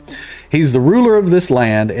Castellan. He's the ruler of this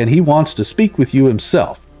land, and he wants to speak with you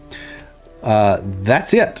himself.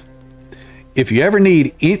 That's it. If you ever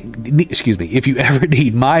need if you ever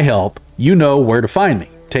need my help, you know where to find me.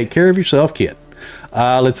 Take care of yourself, kid.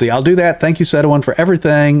 Let's see. I'll do that. Thank you, Setowin, for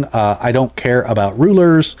everything. I don't care about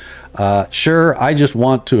rulers. Sure, I just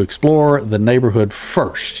want to explore the neighborhood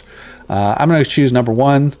first. I'm going to choose number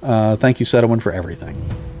 1. Thank you, Setowin, for everything.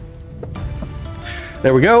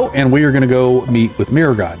 There we go. And we are going to go meet with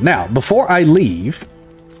Mirror God. Now, before I leave,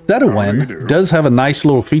 Setowin does have a nice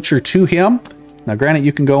little feature to him. Now, granted,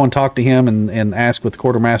 you can go and talk to him and ask what the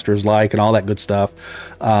quartermaster is like and all that good stuff.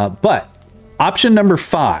 But option number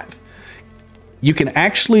 5, you can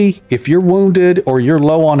actually, if you're wounded or you're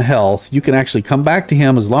low on health, you can actually come back to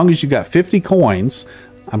him as long as you got 50 coins.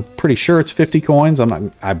 I'm pretty sure it's 50 coins.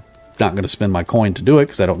 I'm not going to spend my coin to do it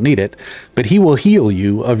because I don't need it. But he will heal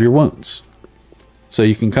you of your wounds. So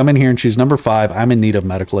you can come in here and choose number 5. I'm in need of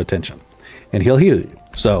medical attention. And he'll heal you.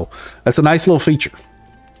 So that's a nice little feature.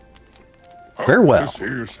 Very well.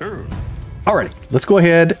 Alrighty, let's go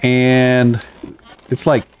ahead and it's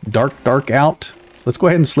like dark out. Let's go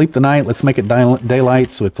ahead and sleep the night. Let's make it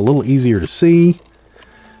daylight so it's a little easier to see.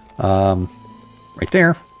 Right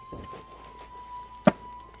there.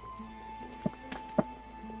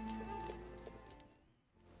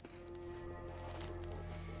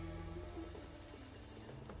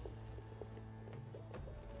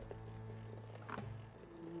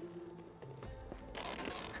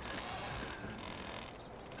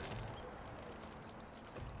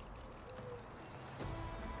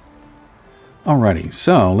 Alrighty,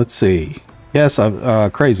 so let's see. Yes,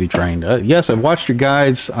 I've crazy trained. Yes, I've watched your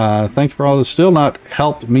guides. Thanks for all this. Still not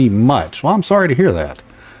helped me much. Well, I'm sorry to hear that.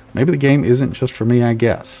 Maybe the game isn't just for me, I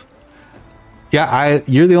guess. Yeah,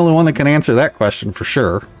 you're the only one that can answer that question for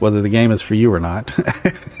sure, whether the game is for you or not.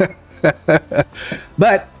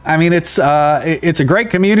 But I mean, it's a great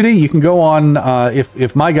community. You can go on,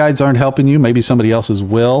 if my guides aren't helping you, maybe somebody else's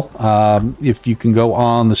will. If you can go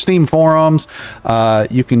on the Steam forums,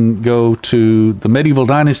 you can go to the Medieval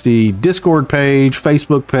Dynasty Discord page,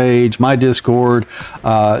 Facebook page, my Discord.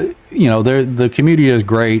 You know, the community is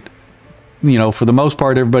great. You know, for the most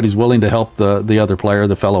part, everybody's willing to help the other player,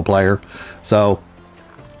 the fellow player. So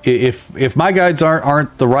if my guides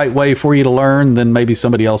aren't the right way for you to learn, then maybe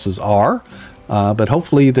somebody else's are. But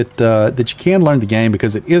hopefully that you can learn the game,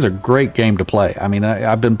 because it is a great game to play. I mean,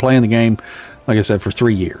 I've been playing the game, like I said, for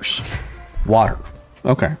 3 years. Water.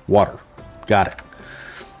 Okay, water. Got it.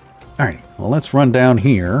 All right, well, let's run down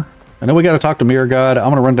here. I know we got to talk to Mirror God. I'm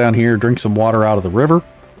going to run down here, drink some water out of the river.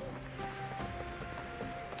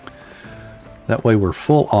 That way we're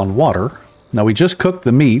full on water. Now, we just cooked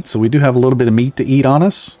the meat, so we do have a little bit of meat to eat on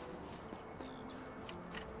us.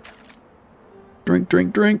 Drink,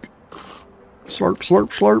 drink, drink. Slurp, slurp,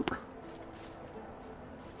 slurp.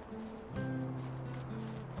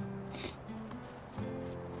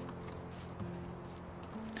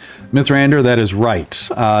 Mithrander, that is right.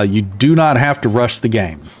 You do not have to rush the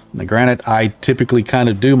game. Now, granted, I typically kind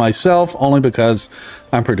of do myself, only because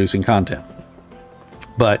I'm producing content.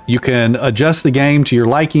 But you can adjust the game to your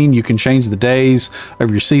liking. You can change the days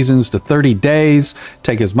of your seasons to 30 days.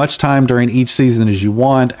 Take as much time during each season as you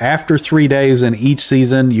want. After 3 days in each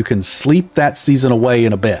season, you can sleep that season away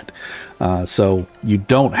in a bed. So you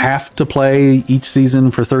don't have to play each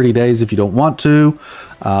season for 30 days if you don't want to.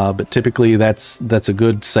 But typically that's a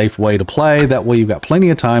good, safe way to play. That way you've got plenty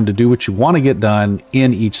of time to do what you want to get done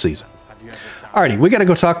in each season. Alrighty, we got to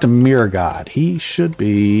go talk to Mirror God. He should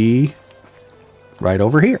be right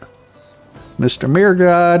over here. Mr. Mirror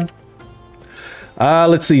God.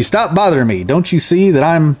 Let's see. Stop bothering me. Don't you see that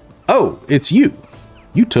I'm... Oh, it's you.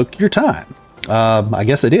 You took your time. I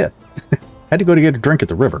guess I did. Had to go to get a drink at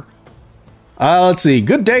the river. Let's see.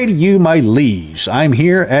 Good day to you, my liege. I'm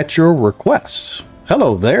here at your request.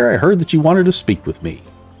 Hello there. I heard that you wanted to speak with me.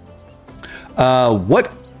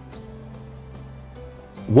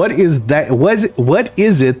 What is that? What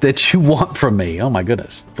is it that you want from me? Oh my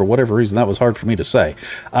goodness. For whatever reason, that was hard for me to say.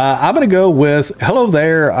 I'm going to go with, hello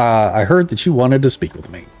there. I heard that you wanted to speak with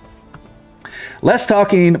me. Less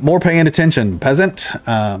talking, more paying attention, peasant.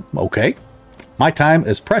 Okay. My time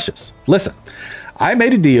is precious. Listen, I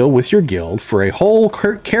made a deal with your guild for a whole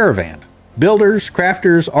caravan. Builders,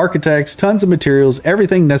 crafters, architects, tons of materials,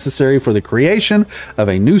 everything necessary for the creation of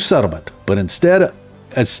a new settlement. But instead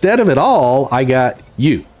of it all, I got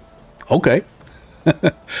you. Okay.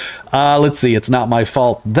 Let's see. It's not my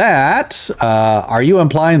fault that. Are you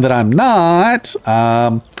implying that I'm not?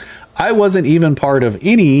 I wasn't even part of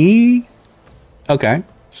any. Okay.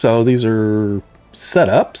 So these are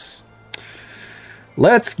setups.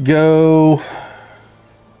 Let's go.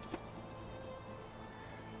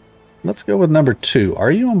 Let's go with number 2. Are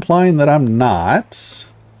you implying that I'm not?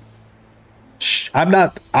 Shh, I'm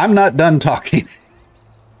not done talking.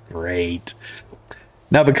 Great.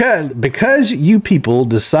 Now, because you people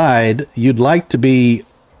decide you'd like to be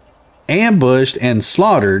ambushed and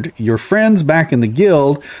slaughtered, your friends back in the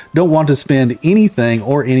guild don't want to spend anything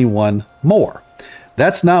or anyone more.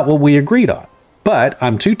 That's not what we agreed on. But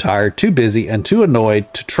I'm too tired, too busy, and too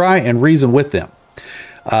annoyed to try and reason with them.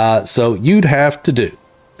 So you'd have to do.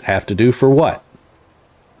 Have to do for what?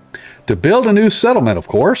 To build a new settlement, of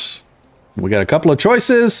course. We got a couple of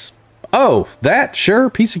choices. Oh, that, sure,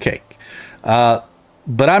 piece of cake.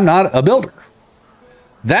 But I'm not a builder.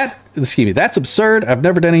 Excuse me, that's absurd. I've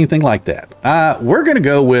never done anything like that. We're going to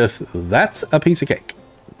go with that's a piece of cake.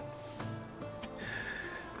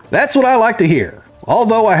 That's what I like to hear.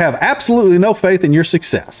 Although I have absolutely no faith in your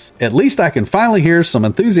success. At least I can finally hear some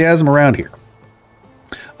enthusiasm around here.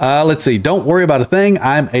 Let's see. Don't worry about a thing.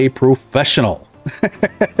 I'm a professional.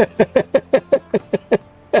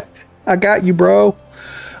 I got you, bro.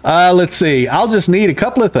 Let's see. I'll just need a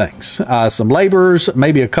couple of things. Some laborers,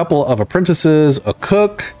 maybe a couple of apprentices, a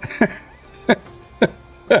cook.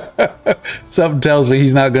 Something tells me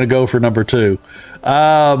he's not going to go for number 2.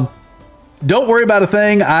 Don't worry about a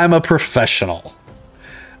thing. I'm a professional.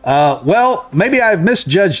 Well, maybe I've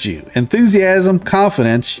misjudged you. Enthusiasm,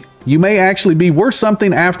 confidence. You may actually be worth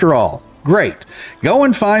something after all. Great. Go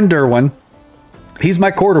and find Derwin. He's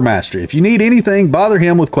my quartermaster. If you need anything, bother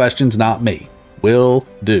him with questions, not me. Will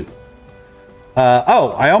do.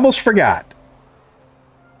 Oh, I almost forgot.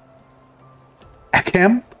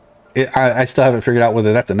 Akem? I still haven't figured out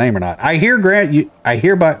whether that's a name or not. I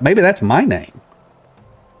hereby, maybe that's my name.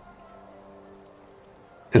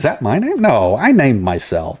 Is that my name? No, I named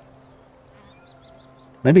myself.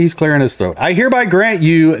 Maybe he's clearing his throat. I hereby grant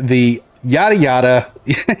you the yada yada.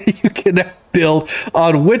 You can build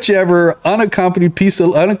on whichever unaccompanied piece of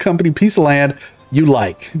land you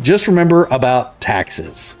like. Just remember about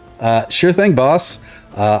taxes. Sure thing, boss.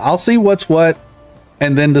 I'll see what's what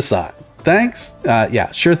and then decide. Thanks.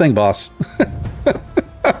 Yeah, sure thing, boss.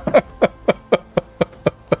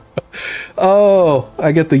 Oh,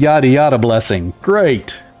 I get the yada yada blessing.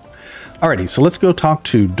 Great. Alrighty, so let's go talk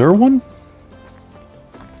to Derwin.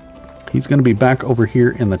 He's going to be back over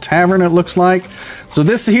here in the tavern, it looks like. So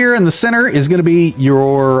this here in the center is going to be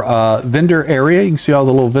your vendor area. You can see all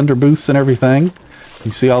the little vendor booths and everything. You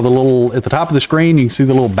can see all the little, at the top of the screen, you can see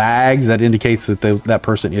the little bags. That indicates that that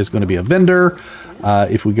person is going to be a vendor.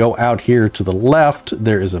 If we go out here to the left,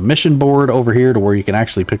 there is a mission board over here to where you can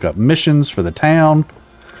actually pick up missions for the town.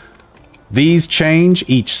 These change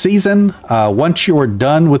each season. Once you're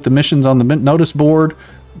done with the missions on the notice board,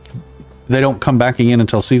 they don't come back again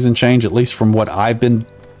until season change, at least from what I've been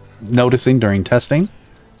noticing during testing.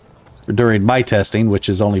 Or during my testing, which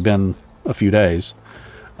has only been a few days.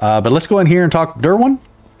 But let's go in here and talk to Derwin.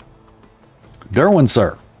 Derwin,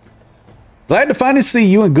 sir. Glad to finally see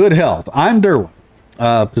you in good health. I'm Derwin,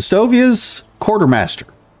 Pistovia's quartermaster.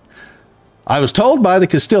 I was told by the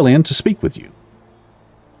Castilian to speak with you.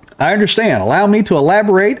 I understand. Allow me to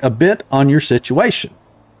elaborate a bit on your situation.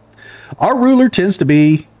 Our ruler tends to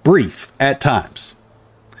be brief at times.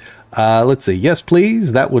 Let's see. Yes,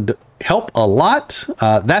 please. That would help a lot.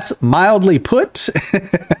 That's mildly put.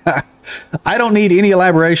 I don't need any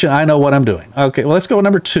elaboration. I know what I'm doing. Okay, well, let's go with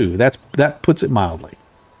number 2. That puts it mildly.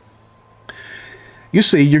 You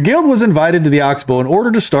see, your guild was invited to the Oxbow in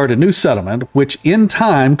order to start a new settlement, which in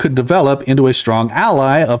time could develop into a strong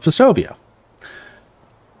ally of Pistovia.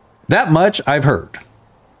 That much I've heard.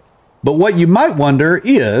 But what you might wonder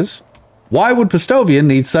is, why would Pistovia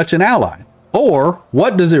need such an ally? Or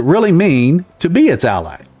what does it really mean to be its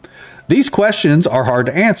ally? These questions are hard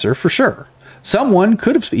to answer for sure. Someone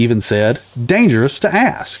could have even said, dangerous to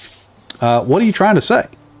ask. What are you trying to say?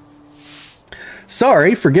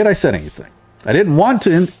 Sorry, forget I said anything. I didn't want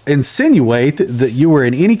to insinuate that you were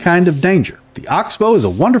in any kind of danger. The Oxbow is a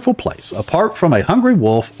wonderful place. Apart from a hungry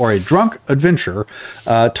wolf or a drunk adventurer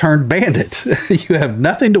turned bandit, you have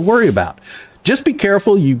nothing to worry about. Just be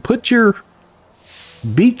careful who you put your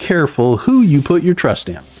trust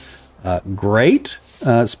in. Great.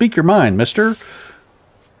 Speak your mind, mister.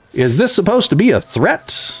 Is this supposed to be a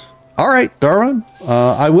threat? All right, Darwin.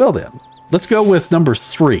 I will then. Let's go with number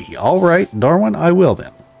 3. All right, Darwin, I will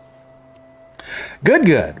then. Good,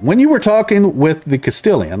 good. When you were talking with the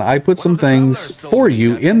Castilian, I put some things for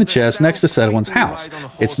you in the chest next to Sedwin's house.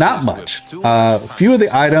 It's not much. A few of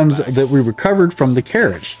the items that we recovered from the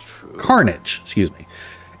carnage,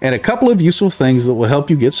 and a couple of useful things that will help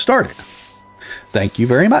you get started. Thank you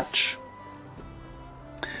very much.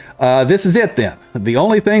 This is it then. The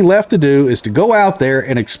only thing left to do is to go out there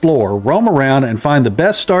and explore, roam around, and find the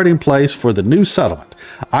best starting place for the new settlement.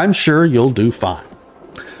 I'm sure you'll do fine.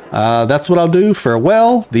 That's what I'll do.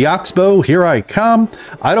 Farewell, the Oxbow, here I come.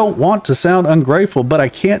 I don't want to sound ungrateful, but I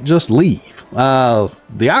can't just leave.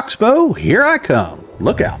 The Oxbow, here I come.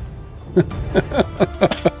 Look out.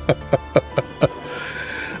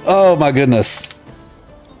 Oh my goodness.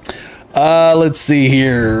 Let's see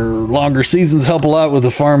here. Longer seasons help a lot with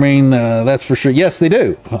the farming. That's for sure. Yes, they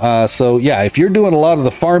do. So yeah, if you're doing a lot of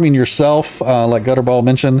the farming yourself, like Gutterball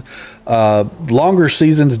mentioned, longer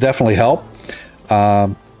seasons definitely help.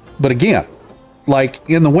 But again, like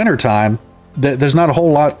in the wintertime, there's not a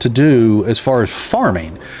whole lot to do as far as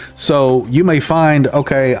farming. So you may find,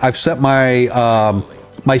 okay, I've set my,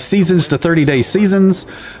 my seasons to 30-day seasons,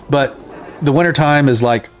 but the wintertime is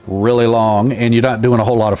like really long and you're not doing a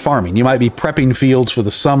whole lot of farming. You might be prepping fields for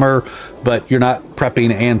the summer, but you're not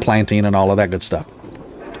prepping and planting and all of that good stuff.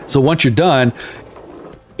 So once you're done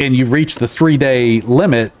and you reach the 3-day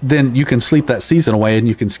limit, then you can sleep that season away and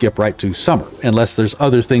you can skip right to summer, unless there's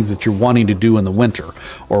other things that you're wanting to do in the winter,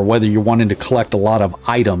 or whether you're wanting to collect a lot of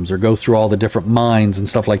items or go through all the different mines and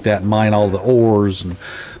stuff like that and mine all the ores, and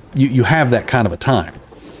you have that kind of a time.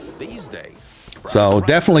 So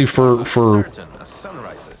definitely for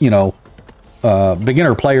you know,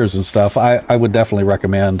 beginner players and stuff, I would definitely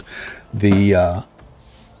recommend the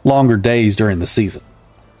longer days during the season.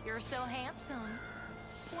 You're so handsome.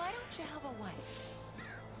 Why don't you have a wife?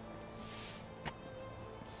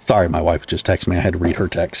 Sorry, my wife just texted me. I had to read her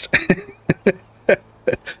text.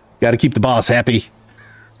 Got to keep the boss happy.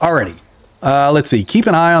 Alrighty. Let's see. Keep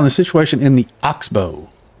an eye on the situation in the Oxbow.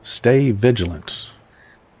 Stay vigilant.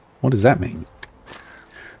 What does that mean?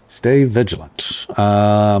 Stay vigilant.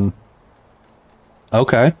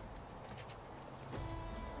 Okay.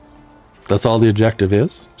 That's all the objective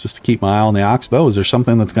is? Just to keep my eye on the Oxbow? Is there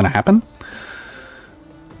something that's going to happen?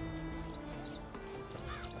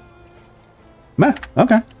 Meh.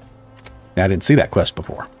 Okay. I didn't see that quest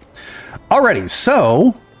before. Alrighty,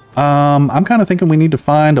 so I'm kind of thinking we need to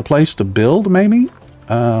find a place to build, maybe.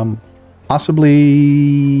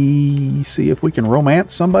 Possibly see if we can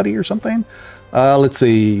romance somebody or something. Let's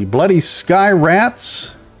see. Bloody Sky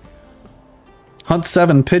Rats. Hunt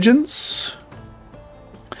 7 pigeons.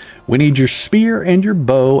 We need your spear and your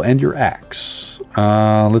bow and your axe.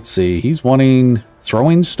 Let's see. He's wanting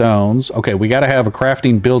throwing stones. Okay, we got to have a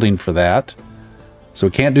crafting building for that. So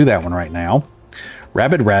we can't do that one right now.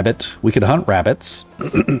 Rabid rabbit. We could hunt rabbits.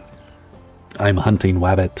 I'm hunting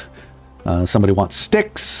rabbit. Somebody wants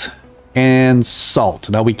sticks and salt.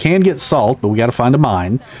 Now we can get salt, but we got to find a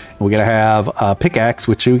mine. We got to have a pickaxe,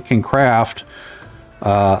 which we can craft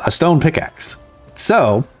a stone pickaxe.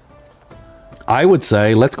 So I would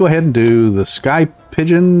say let's go ahead and do the sky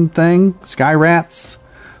pigeon thing, sky rats.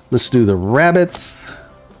 Let's do the rabbits,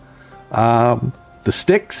 the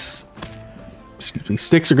sticks. Excuse me,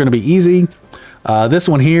 sticks are going to be easy. This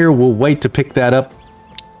one here, we'll wait to pick that up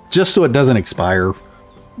just so it doesn't expire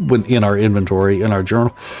when in our inventory, in our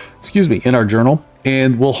journal. Excuse me, in our journal.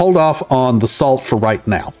 And we'll hold off on the salt for right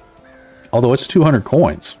now. Although it's 200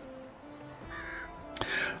 coins.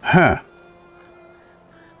 Huh.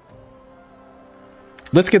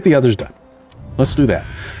 Let's get the others done. Let's do that.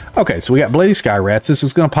 Okay, so we got Bloody Sky Rats. This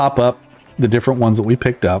is going to pop up the different ones that we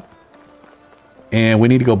picked up. And we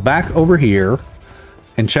need to go back over here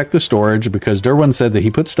and check the storage, because Derwin said that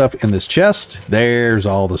he put stuff in this chest. There's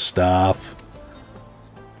all the stuff.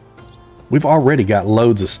 We've already got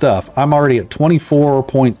loads of stuff. I'm already at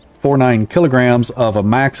 24.49 kilograms of a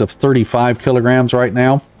max of 35 kilograms right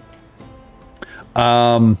now.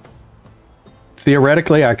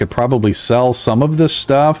 Theoretically, I could probably sell some of this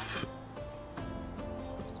stuff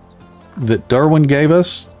that Derwin gave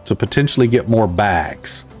us to potentially get more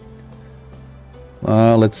bags.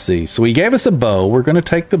 Let's see. So he gave us a bow. We're going to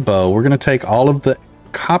take the bow. We're going to take all of the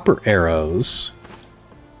copper arrows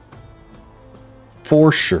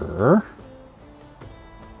for sure.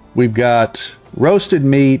 We've got roasted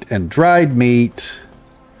meat and dried meat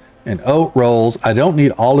and oat rolls. I don't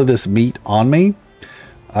need all of this meat on me.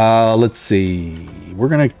 Let's see. We're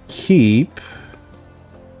going to keep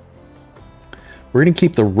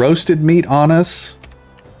the roasted meat on us.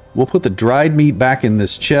 We'll put the dried meat back in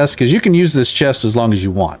this chest, because you can use this chest as long as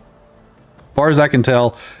you want. As far as I can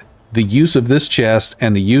tell, the use of this chest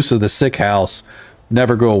and the use of the sick house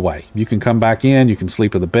never go away. You can come back in, you can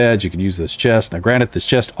sleep in the beds, you can use this chest. Now granted, this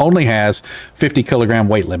chest only has 50 kilogram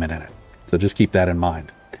weight limit in it, so just keep that in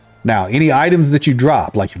mind. Now, any items that you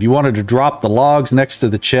drop, like if you wanted to drop the logs next to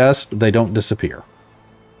the chest, they don't disappear.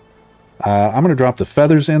 I'm going to drop the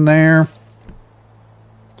feathers in there.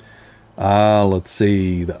 Let's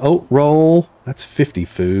see, the oat roll, that's 50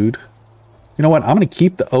 food. You know what? I'm going to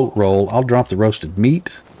keep the oat roll. I'll drop the roasted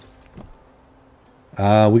meat.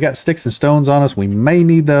 We got sticks and stones on us. We may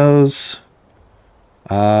need those.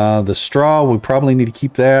 The straw, we probably need to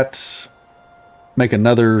keep that. Make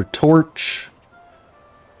another torch.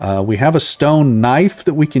 We have a stone knife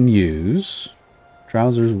that we can use.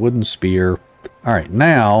 Trousers, wooden spear. All right,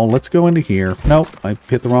 now let's go into here. Nope, I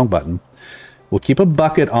hit the wrong button. We'll keep a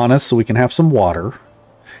bucket on us so we can have some water.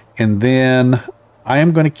 And then I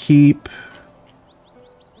am going to keep...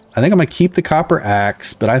 I think I'm going to keep the copper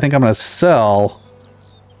axe, but I think I'm going to sell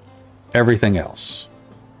everything else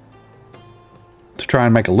to try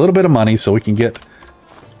and make a little bit of money so we can get...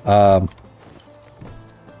 what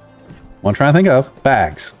I'm trying to think of,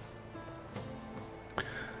 bags.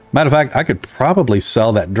 Matter of fact, I could probably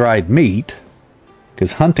sell that dried meat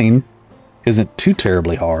because hunting isn't too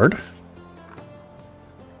terribly hard.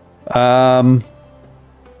 No,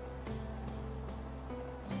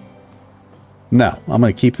 I'm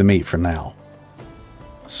going to keep the meat for now.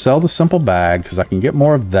 Sell the simple bag because I can get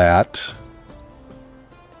more of that.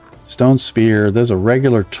 Stone spear. There's a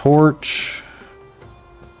regular torch.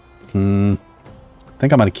 I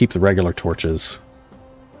think I'm going to keep the regular torches.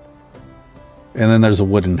 And then there's a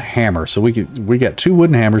wooden hammer. So we got 2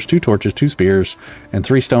 wooden hammers, 2 torches, 2 spears, and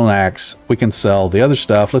 3 stone axe. We can sell the other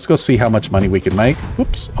stuff. Let's go see how much money we can make.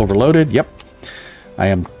 Oops, overloaded. Yep. I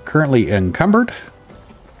am currently encumbered.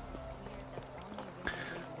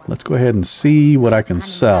 Let's go ahead and see what I can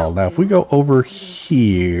sell. Now, if we go over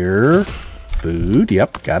here, food.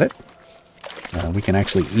 Yep, got it. We can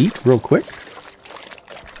actually eat real quick.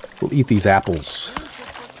 We'll eat these apples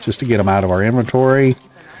just to get them out of our inventory.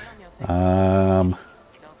 I'm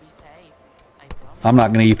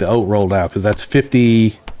not going to eat the oat roll now because that's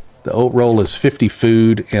 50. The oat roll is 50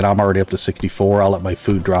 food, and I'm already up to 64. I'll let my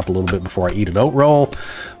food drop a little bit before I eat an oat roll.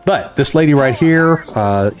 But this lady right here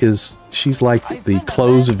she's like the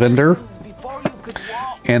clothes vendor.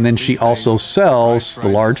 And then she also sells the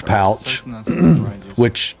large pouch,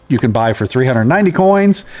 which you can buy for 390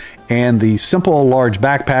 coins, and the simple large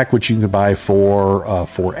backpack, which you can buy for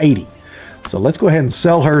 480. So let's go ahead and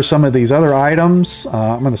sell her some of these other items.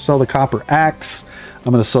 I'm going to sell the copper axe.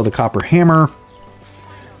 I'm going to sell the copper hammer,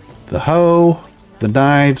 the hoe, the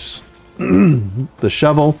knives, the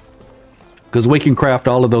shovel, because we can craft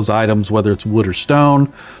all of those items, whether it's wood or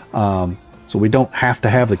stone. So we don't have to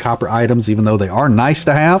have the copper items, even though they are nice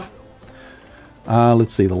to have.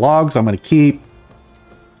 Let's see, the logs I'm going to keep.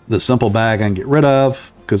 The simple bag I can get rid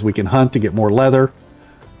of, because we can hunt to get more leather.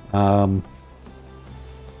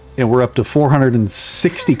 And we're up to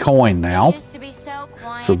 460 coin now.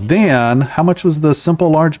 So then, how much was the simple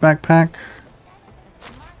large backpack?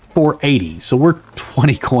 480. So we're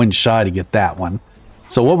 20 coins shy to get that one.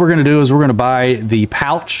 So what we're going to do is we're going to buy the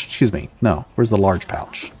pouch. Excuse me. No, where's the large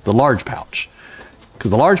pouch? The large pouch.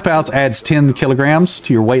 Because the large pouch adds 10 kilograms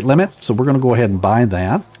to your weight limit. So we're going to go ahead and buy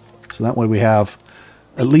that. So that way we have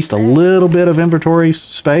at least a little bit of inventory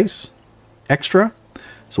space extra.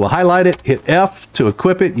 So we'll highlight it, hit F to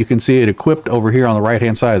equip it. You can see it equipped over here on the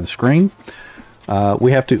right-hand side of the screen.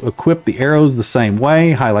 We have to equip the arrows the same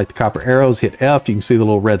way. Highlight the copper arrows, hit F. You can see the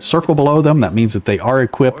little red circle below them. That means that they are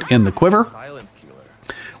equipped in the quiver.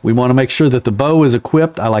 We want to make sure that the bow is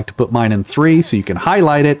equipped. I like to put mine in 3, so you can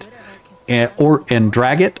highlight it and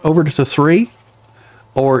drag it over to 3.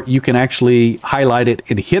 Or you can actually highlight it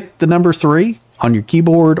and hit the number 3 on your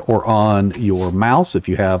keyboard or on your mouse if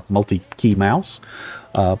you have multi-key mouse.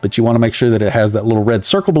 But you want to make sure that it has that little red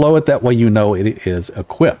circle below it. That way you know it is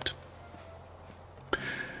equipped.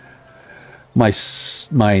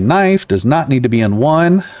 My knife does not need to be in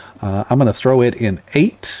 1. I'm going to throw it in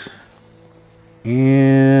 8.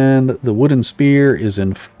 And the wooden spear is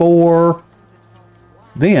in 4.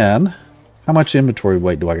 Then, how much inventory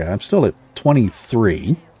weight do I got? I'm still at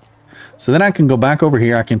 23. So then I can go back over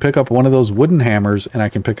here. I can pick up one of those wooden hammers, and I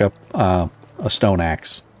can pick up a stone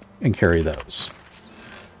axe and carry those.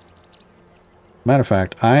 Matter of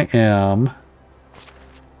fact, I'm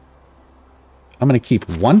going to keep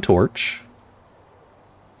 1 torch.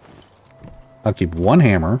 I'll keep 1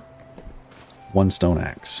 hammer, 1 stone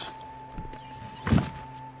axe.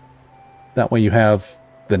 That way you have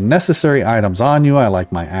the necessary items on you. I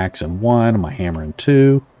like my axe in 1, my hammer in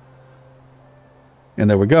 2. And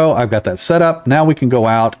there we go. I've got that set up. Now we can go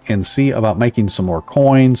out and see about making some more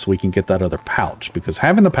coins so we can get that other pouch. Because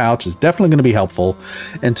having the pouch is definitely going to be helpful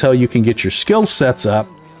until you can get your skill sets up.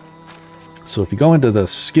 So if you go into the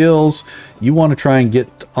skills, you want to try and get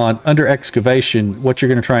on under excavation. What you're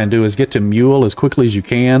going to try and do is get to mule as quickly as you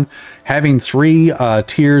can. Having 3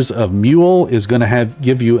 tiers of mule is going to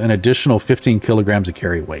give you an additional 15 kilograms of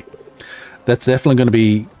carry weight. That's definitely going to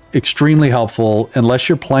be extremely helpful unless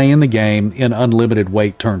you're playing the game in unlimited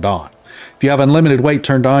weight turned on. If you have unlimited weight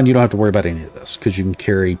turned on, you don't have to worry about any of this because you can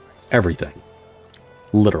carry everything.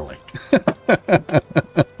 Literally.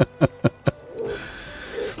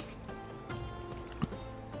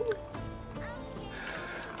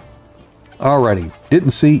 Alrighty.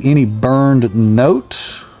 Didn't see any burned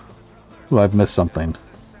note. Oh, I've missed something.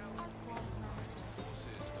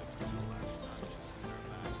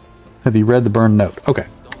 Have you read the burned note? Okay.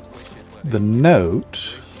 The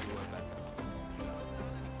note...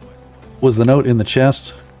 Was the note in the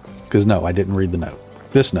chest? Because no, I didn't read the note.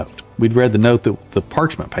 This note. We'd read the note, the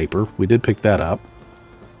parchment paper. We did pick that up.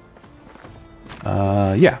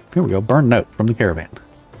 Yeah, here we go. Burned note from the caravan.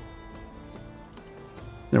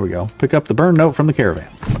 There we go. Pick up the burned note from the caravan.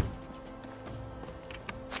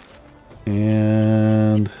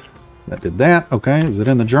 And that did that. Okay, is it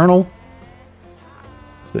in the journal?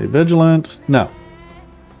 Stay vigilant. No.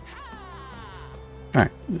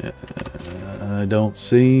 Alright. I don't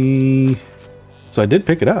see... So I did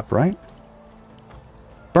pick it up, right?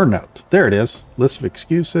 Burn note. There it is. List of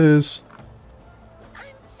excuses.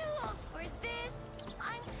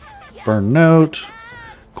 Burn note.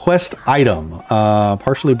 Quest item.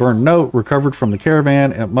 Partially burned note. Recovered from the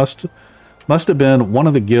caravan. It must have been one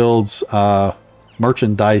of the guild's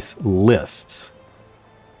merchandise lists.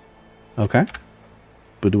 Okay.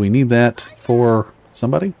 But do we need that for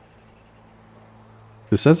somebody?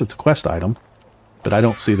 It says it's a quest item, but I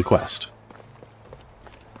don't see the quest.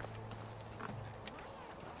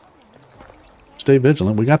 Stay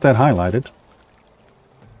vigilant. We got that highlighted.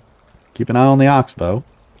 Keep an eye on the Oxbow.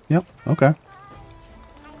 Yep, okay.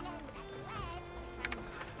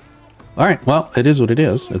 Alright, well, it is what it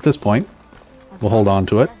is at this point. We'll hold on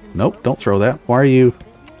to it. Nope, don't throw that. Why are you...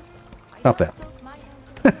 Stop that.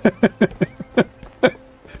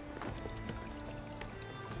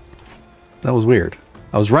 That was weird.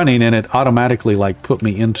 I was running and it automatically like put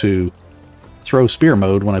me into throw spear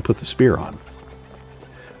mode when I put the spear on.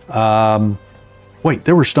 Wait,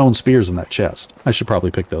 there were stone spears in that chest. I should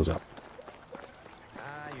probably pick those up.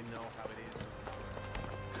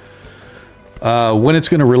 When it's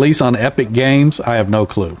going to release on Epic Games, I have no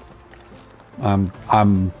clue. I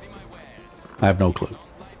have no clue.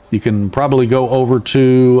 You can probably go over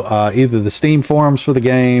to either the Steam forums for the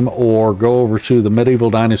game or go over to the Medieval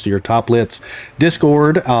Dynasty or Toplit's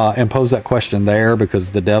Discord and pose that question there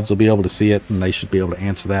because the devs will be able to see it and they should be able to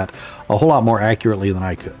answer that a whole lot more accurately than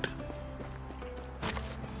I could.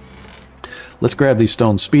 Let's grab these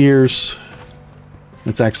stone spears.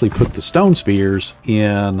 Let's actually put the stone spears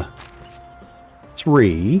in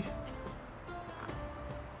 3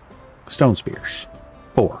 stone spears.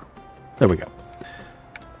 4. There we go.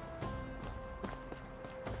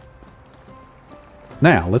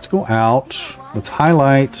 Now, let's go out. Let's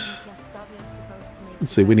highlight.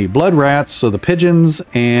 Let's see, we need blood rats, so the pigeons,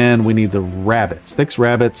 and we need the rabbits. 6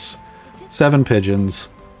 rabbits, 7 pigeons,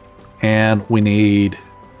 and we need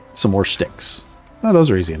some more sticks. Oh, those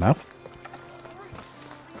are easy enough.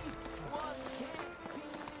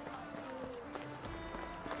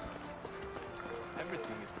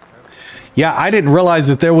 Yeah, I didn't realize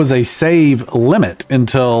that there was a save limit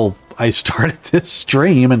until I started this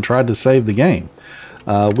stream and tried to save the game.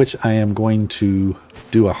 Which I am going to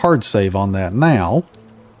do a hard save on that now.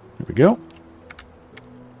 Here we go.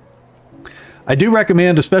 I do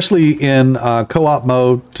recommend, especially in co-op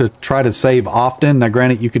mode, to try to save often. Now,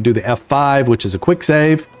 granted, you could do the F5, which is a quick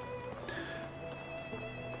save.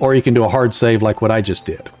 Or you can do a hard save like what I just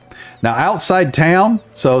did. Now, outside town,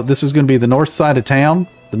 so this is going to be the north side of town,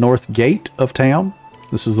 the north gate of town.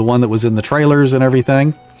 This is the one that was in the trailers and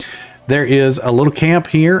everything. There is a little camp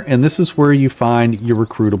here, and this is where you find your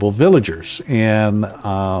recruitable villagers. And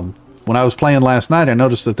when I was playing last night, I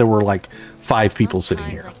noticed that there were like 5 people sitting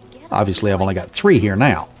here. Obviously, I've only got 3 here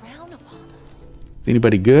now. Is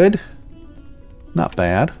anybody good? Not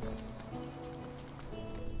bad.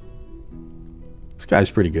 This guy's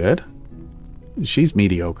pretty good. She's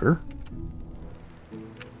mediocre.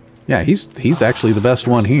 Yeah, he's actually the best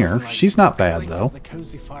one here. She's not bad, though.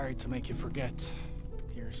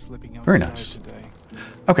 Very nice.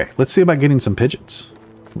 Okay, let's see about getting some pigeons.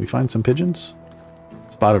 Can we find some pigeons?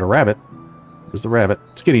 Spotted a rabbit. Where's the rabbit?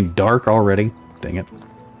 It's getting dark already. Dang it.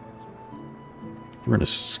 We're going to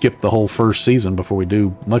skip the whole first season before we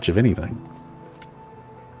do much of anything.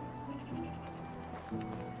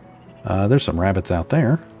 There's some rabbits out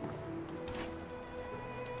there.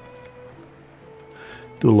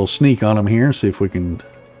 Do a little sneak on them here, see if we can...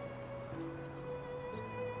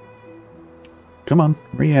 Come on,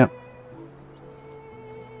 where you at?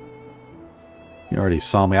 You already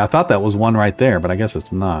saw me. I thought that was one right there, but I guess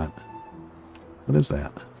it's not. What is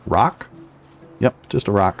that? Rock? Yep, just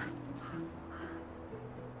a rock.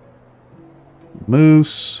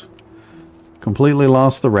 Moose. Completely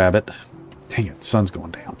lost the rabbit. Dang it, sun's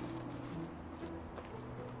going down.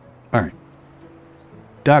 Alright.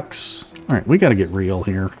 Ducks. Alright, we got to get real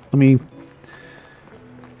here. Let me...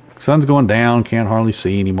 Sun's going down, can't hardly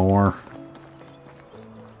see anymore.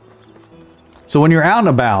 So when you're out and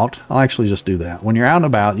about, I'll actually just do that. When you're out and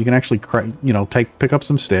about, you can actually, you know, pick up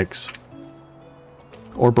some sticks.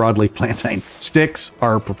 Or broadleaf plantain. Sticks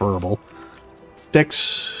are preferable.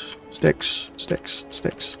 Sticks. Sticks. Sticks.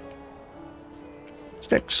 Sticks.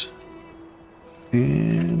 Sticks.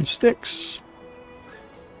 And sticks.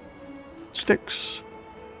 Sticks.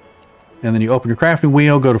 And then you open your crafting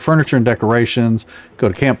wheel, go to furniture and decorations, go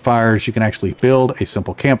to campfires. You can actually build a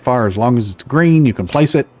simple campfire. As long as it's green, you can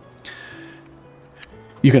place it.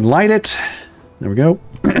 You can light it. There we go.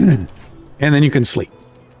 And then you can sleep.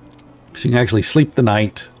 So you can actually sleep the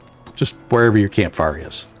night just wherever your campfire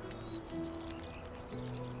is.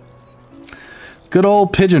 Good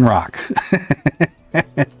old Pigeon Rock.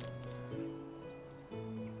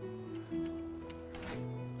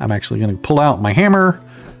 I'm actually going to pull out my hammer.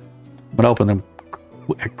 I'm going to open the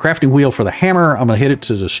crafting wheel for the hammer. I'm going to hit it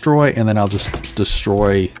to destroy, and then I'll just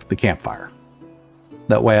destroy the campfire.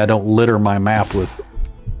 That way I don't litter my map with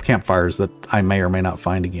campfires that I may or may not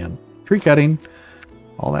find again. Tree cutting,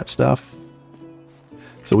 all that stuff.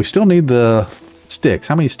 So we still need the sticks.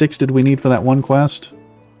 How many sticks did we need for that one quest?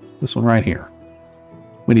 This one right here.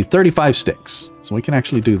 We need 35 sticks. So we can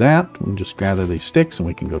actually do that. We can just gather these sticks and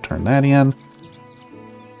we can go turn that in.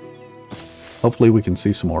 Hopefully we can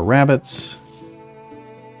see some more rabbits.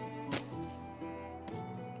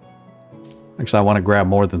 Actually, I want to grab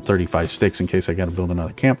more than 35 sticks in case I got to build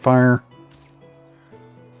another campfire.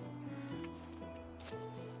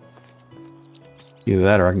 Either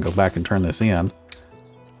that or I can go back and turn this in.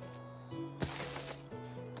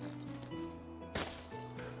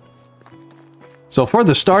 So for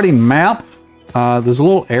the starting map, there's a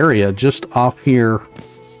little area just off here,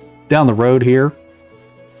 down the road here,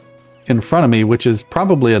 in front of me, which is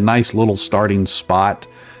probably a nice little starting spot.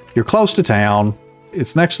 You're close to town.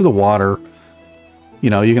 It's next to the water. You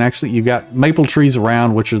know, you can actually, you've got maple trees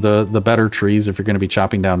around, which are the better trees if you're going to be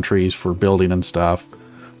chopping down trees for building and stuff.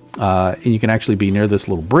 And you can actually be near this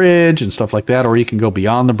little bridge and stuff like that, or you can go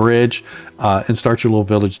beyond the bridge and start your little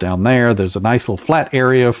village down there. There's a nice little flat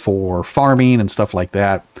area for farming and stuff like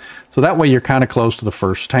that. So that way you're kind of close to the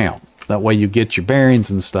first town. That way you get your bearings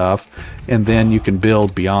and stuff, and then you can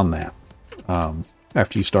build beyond that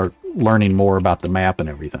after you start learning more about the map and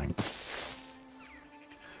everything.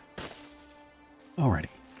 Alrighty.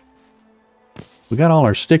 We got all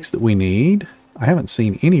our sticks that we need. I haven't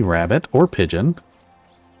seen any rabbit or pigeon.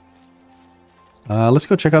 Let's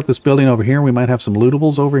go check out this building over here. We might have some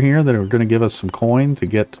lootables over here that are going to give us some coin to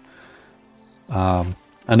get a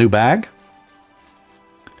new bag.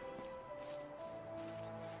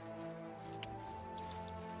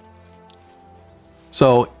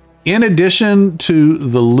 So in addition to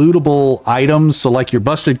the lootable items, so like your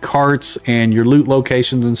busted carts and your loot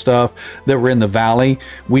locations and stuff that were in the valley,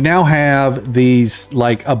 we now have these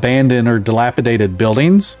like abandoned or dilapidated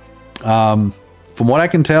buildings. From what I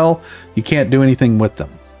can tell, you can't do anything with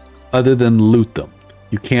them other than loot them.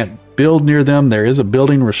 You can't build near them. There is a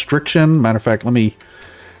building restriction. Matter of fact, let me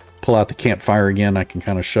pull out the campfire again. I can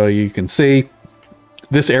kind of show you. You can see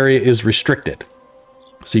this area is restricted.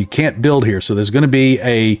 So you can't build here. So there's going to be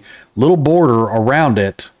a little border around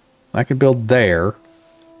it. I can build there.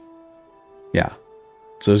 Yeah.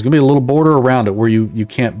 So there's going to be a little border around it where you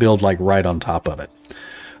can't build like right on top of it.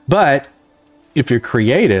 But if you're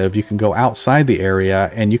creative, you can go outside the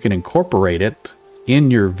area and you can incorporate it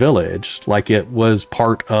in your village like it was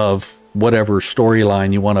part of whatever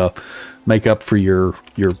storyline you want to make up for your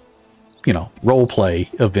you know, role play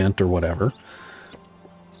event or whatever.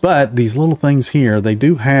 But these little things here, they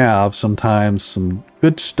do have sometimes some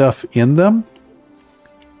good stuff in them.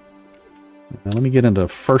 Now let me get into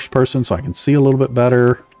first person so I can see a little bit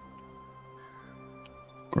better.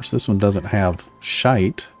 Of course, this one doesn't have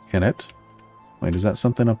shite in it. Wait, is that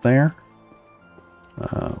something up there?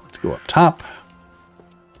 Let's go up top.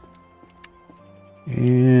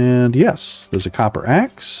 And yes, there's a copper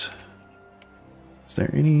axe. Is there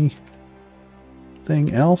anything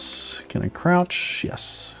else? Can I crouch?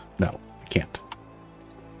 Yes. No, I can't.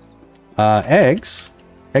 Eggs.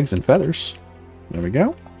 Eggs and feathers. There we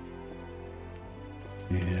go.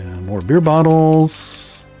 And more beer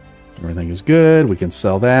bottles. Everything is good. We can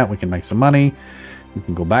sell that. We can make some money. We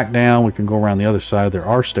can go back down. We can go around the other side. There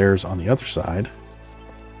are stairs on the other side.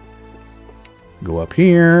 Go up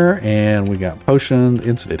here, and we got potions,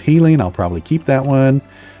 instant healing. I'll probably keep that one.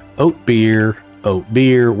 Oat beer, oat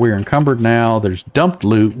beer. We're encumbered now. There's dumped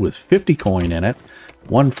loot with 50 coin in it.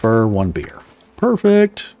 1 fur, 1 beer.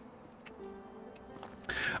 Perfect.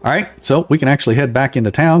 All right, so we can actually head back into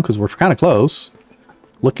town because we're kind of close.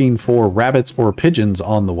 Looking for rabbits or pigeons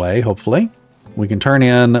on the way, hopefully. We can turn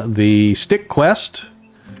in the stick quest.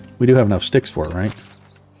 We do have enough sticks for it, right?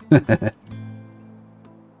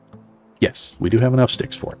 Yes, we do have enough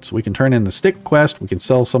sticks for it. So we can turn in the stick quest. We can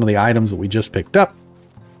sell some of the items that we just picked up.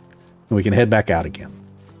 And we can head back out again.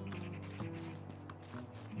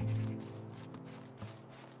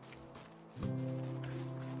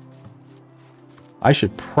 I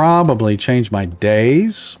should probably change my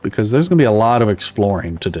days because there's going to be a lot of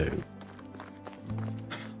exploring to do.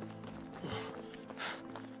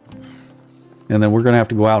 And then we're going to have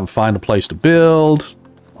to go out and find a place to build.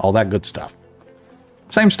 All that good stuff.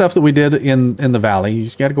 Same stuff that we did in the valley.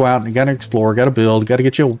 You got to go out and you got to explore, got to build, got to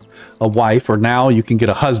get you a wife, or now you can get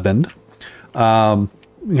a husband. You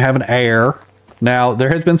have an heir. Now, there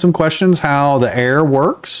has been some questions how the heir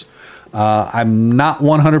works. I'm not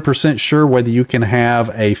 100% sure whether you can have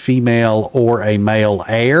a female or a male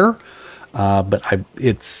heir, but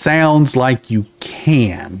it sounds like you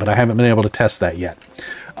can, but I haven't been able to test that yet.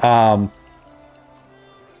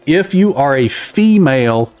 If you are a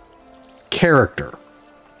female character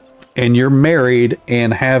and you're married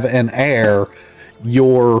and have an heir,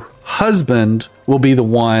 your husband will be the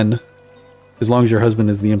one, as long as your husband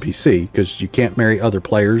is the NPC, because you can't marry other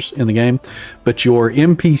players in the game, but your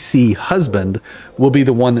NPC husband will be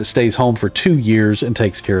the one that stays home for 2 years and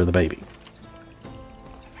takes care of the baby.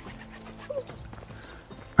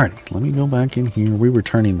 Alright, let me go back in here. We were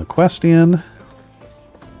turning the quest in.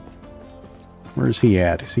 Where's he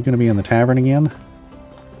at? Is he going to be in the tavern again?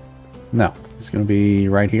 No, he's going to be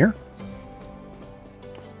right here.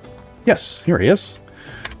 Yes, here he is.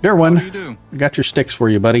 Darwin, I got your sticks for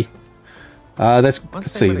you, buddy. Let's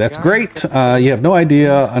see. That's great. You have no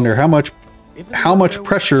idea under how much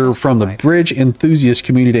pressure from the bridge enthusiast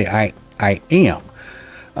community I am.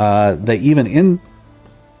 They even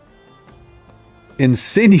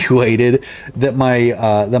insinuated that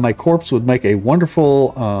my corpse would make a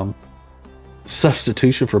wonderful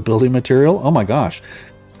substitution for building material. Oh my gosh!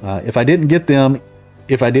 If I didn't get them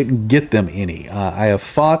any, I have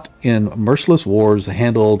fought in merciless wars,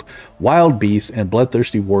 handled wild beasts and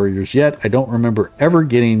bloodthirsty warriors, yet I don't remember ever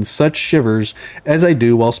getting such shivers as I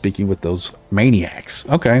do while speaking with those maniacs.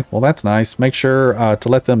 Okay, well that's nice. Make sure to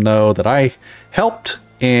let them know that I helped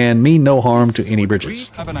and mean no harm to any bridges.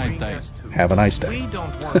 Have a nice day. Have a nice day. We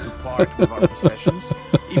don't want to part with our possessions,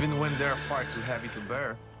 even when they're far too heavy to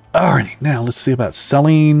bear. Alrighty, now let's see about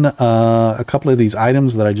selling a couple of these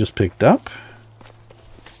items that I just picked up.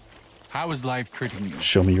 How is life treating you?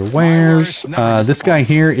 Show me your wares. This guy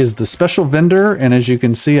here is the special vendor, and as you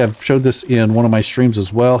can see, I've showed this in one of my streams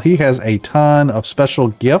as well. He has a ton of special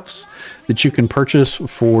gifts that you can purchase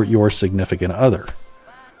for your significant other.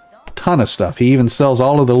 Ton of stuff. He even sells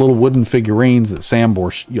all of the little wooden figurines that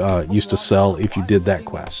Sambor used to sell if you did that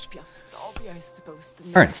quest.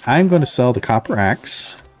 Alright, I'm going to sell the copper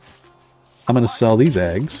axe. I'm going to sell these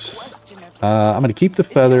eggs. I'm going to keep the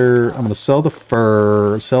feather. I'm going to sell the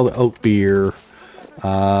fur, sell the oat beer.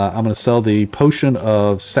 I'm going to sell the potion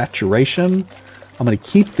of saturation. I'm going to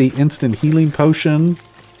keep the instant healing potion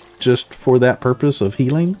just for that purpose of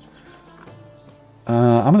healing.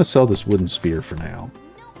 I'm going to sell this wooden spear for now,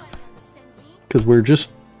 because we're just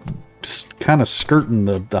kind of skirting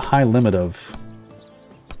the high limit of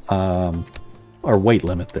our weight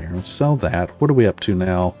limit there. Let's sell that. What are we up to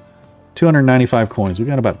now? 295 coins. We've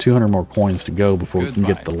got about 200 more coins to go before we can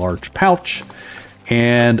get the large pouch.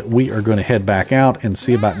 And we are going to head back out and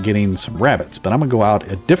see about getting some rabbits. But I'm going to go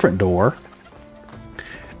out a different door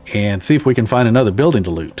and see if we can find another building to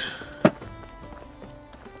loot.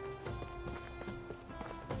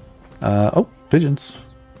 Oh, pigeons.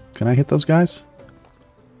 Can I hit those guys?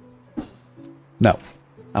 No.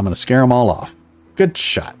 I'm going to scare them all off. Good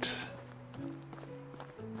shot.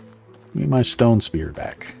 Give me my stone spear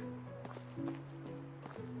back.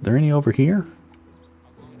 Are there any over here?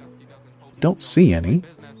 Don't see any.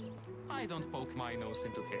 I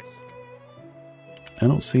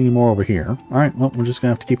don't see any more over here. Alright, well, we're just going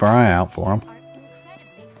to have to keep our eye out for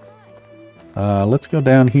them. Let's go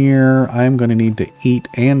down here. I'm going to need to eat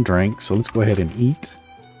and drink, so let's go ahead and eat.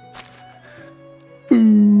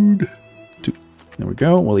 Food. There we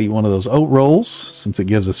go. We'll eat one of those oat rolls, since it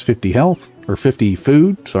gives us 50 health, or 50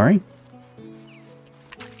 food, sorry.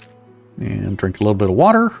 And drink a little bit of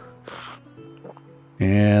water.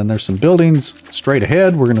 And there's some buildings straight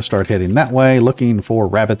ahead. We're going to start heading that way, looking for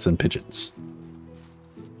rabbits and pigeons.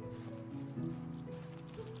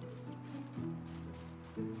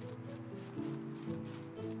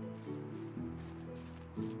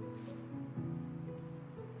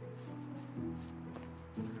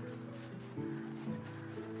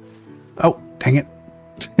 Dang it.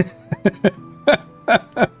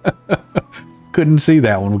 Couldn't see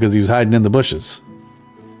that one because he was hiding in the bushes.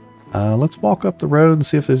 Let's walk up the road and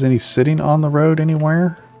see if there's any sitting on the road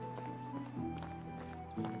anywhere.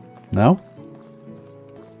 No?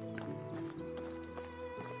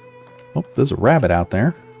 Oh, there's a rabbit out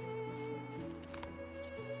there.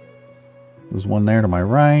 There's one there to my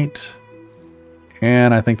right.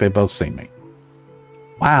 And I think they both see me.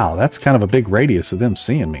 Wow, that's kind of a big radius of them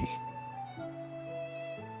seeing me.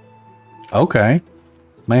 Okay.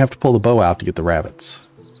 May have to pull the bow out to get the rabbits.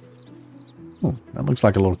 Oh, that looks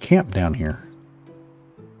like a little camp down here.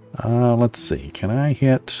 Let's see. Can I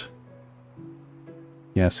hit...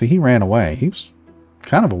 Yeah, see, he ran away. He was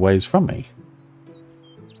kind of a ways from me.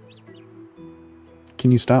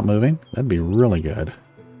 Can you stop moving? That'd be really good.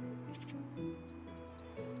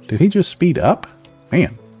 Did he just speed up?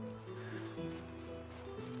 Man.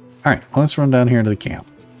 Alright, well, let's run down here to the camp.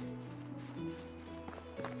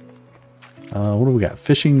 What do we got?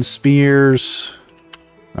 Fishing spears.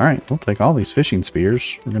 Alright, we'll take all these fishing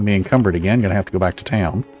spears. We're going to be encumbered again. Going to have to go back to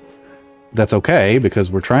town. That's okay, because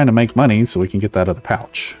we're trying to make money so we can get that other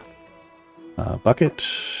pouch. Bucket.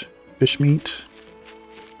 Fish meat.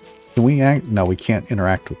 Can we act? No, we can't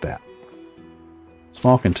interact with that.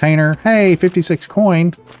 Small container. Hey, 56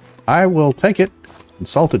 coin. I will take it. And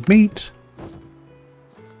salted meat.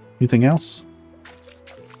 Anything else?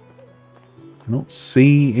 I don't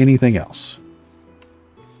see anything else.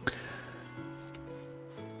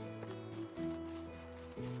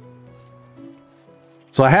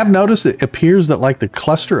 So I have noticed it appears that like the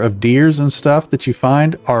cluster of deers and stuff that you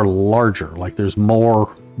find are larger. Like there's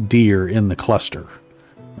more deer in the cluster.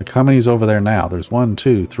 Like how many's over there now? There's 1,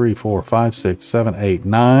 2, 3, 4, 5, 6, 7, 8,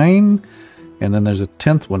 9. And then there's a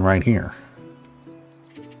 10th one right here.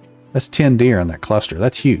 That's 10 deer in that cluster.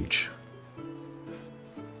 That's huge.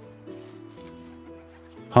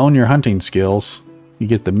 Hone your hunting skills. You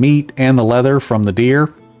get the meat and the leather from the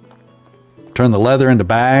deer. Turn the leather into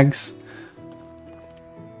bags.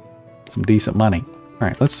 Some decent money. All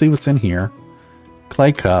right, let's see what's in here.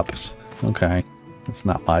 Clay cups. Okay, that's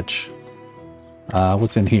not much.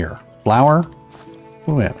 What's in here? Flour. What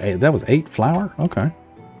do we have? Hey, that was 8 flour? Okay. Am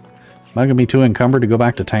I going to be too encumbered to go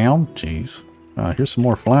back to town? Jeez. Here's some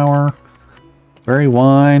more flour. Berry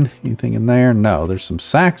wine. Anything in there? No. There's some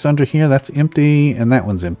sacks under here. That's empty. And that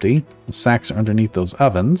one's empty. The sacks are underneath those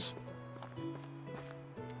ovens.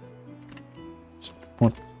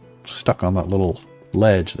 Stuck on that little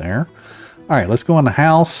ledge there. All right, let's go in the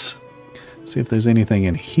house. See if there's anything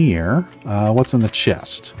in here. What's in the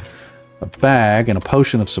chest? A bag and a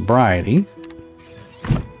potion of sobriety.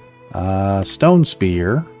 Stone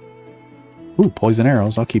spear. Ooh, poison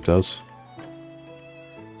arrows. I'll keep those.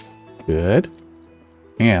 Good.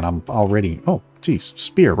 And I'm already... Oh, geez.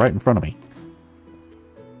 Spear right in front of me.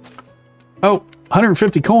 Oh,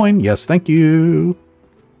 150 coin. Yes, thank you.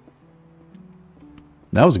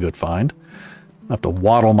 That was a good find. I have to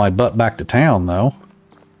waddle my butt back to town, though.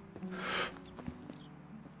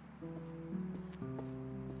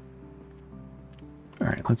 All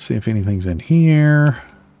right, let's see if anything's in here.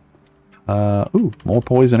 Ooh, more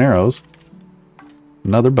poison arrows.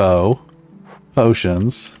 Another bow.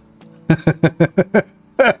 Potions.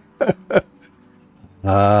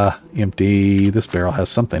 Empty. This barrel has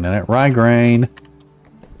something in it. Rye grain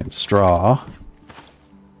and straw.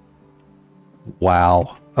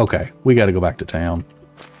 Wow. Okay, we got to go back to town.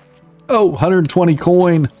 Oh, 120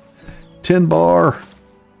 coin. 10 bar.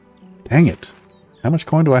 Dang it. How much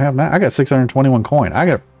coin do I have now? I got 621 coin. I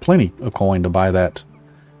got plenty of coin to buy that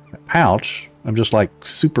pouch. I'm just like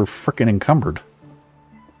super freaking encumbered.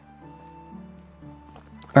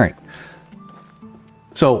 All right.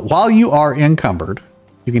 So while you are encumbered,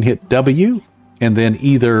 you can hit W and then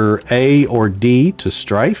either A or D to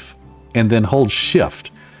strafe and then hold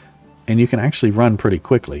shift. And you can actually run pretty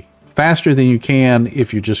quickly. Faster than you can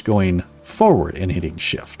if you're just going forward and hitting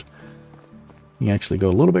shift. You can actually go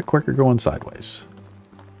a little bit quicker going sideways.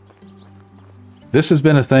 This has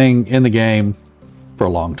been a thing in the game for a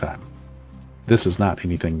long time. This is not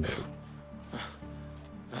anything new.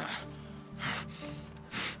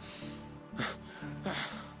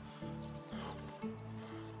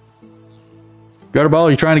 Gutterball,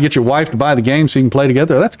 you're trying to get your wife to buy the game so you can play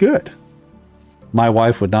together? That's good. My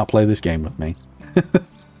wife would not play this game with me.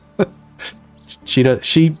 She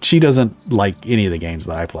doesn't like any of the games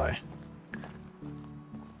that I play.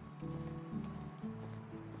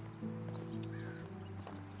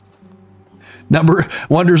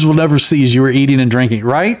 Wonders will never cease. You were eating and drinking,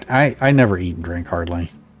 right? I never eat and drink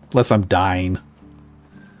hardly, unless I'm dying.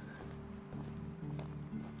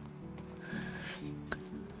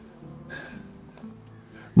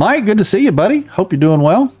 Mike, good to see you, buddy. Hope you're doing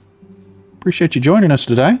well. Appreciate you joining us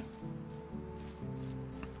today.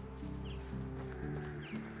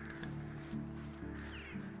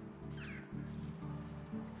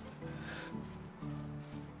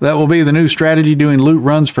 That will be the new strategy, doing loot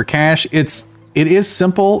runs for cash. It is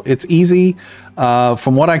simple. It's easy.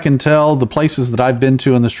 From what I can tell, the places that I've been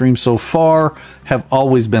to in the stream so far have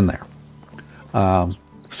always been there.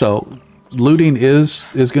 So looting is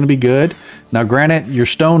going to be good. Now, granted, your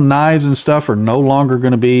stone knives and stuff are no longer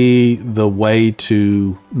going to be the way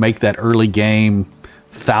to make that early game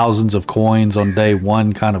thousands of coins on day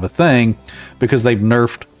one kind of a thing, because they've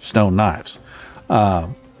nerfed stone knives.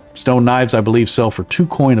 Stone knives, I believe, sell for 2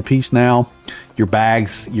 coin a piece now. Your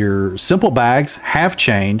bags, your simple bags have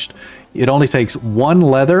changed. It only takes 1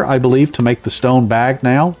 leather, I believe, to make the stone bag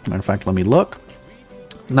now. Matter of fact, let me look.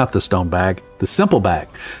 Not the stone bag, the simple bag.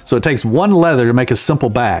 So it takes 1 leather to make a simple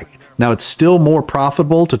bag. Now, it's still more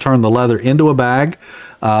profitable to turn the leather into a bag,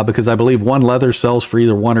 because I believe 1 leather sells for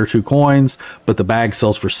either 1 or 2 coins, but the bag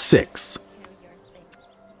sells for 6.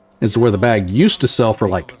 It's where the bag used to sell for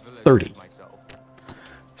like 30.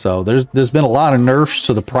 So there's been a lot of nerfs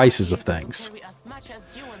to the prices of things.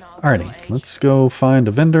 Alrighty, let's go find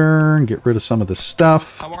a vendor and get rid of some of this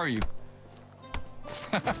stuff. How are you?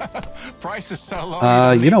 Price is so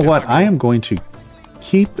low. You know what? I am going to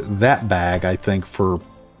keep that bag, I think, for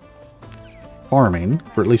farming,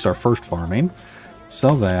 for at least our first farming.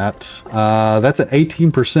 Sell that. That's an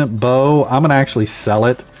 18% bow. I'm going to actually sell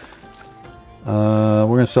it. We're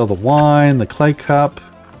going to sell the wine, the clay cup,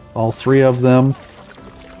 all 3 of them.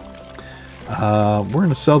 We're going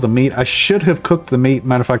to sell the meat. I should have cooked the meat.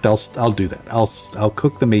 Matter of fact, I'll do that. I'll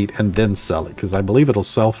cook the meat and then sell it, because I believe it'll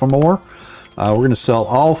sell for more. We're going to sell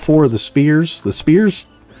all 4 of the spears. The spears,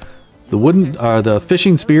 the wooden, the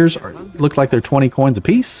fishing spears look like they're 20 coins a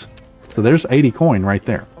piece. So there's 80 coin right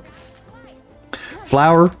there.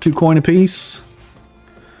 Flour, 2 coin a piece.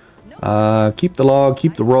 Keep the log,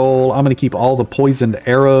 keep the roll. I'm going to keep all the poisoned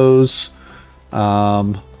arrows.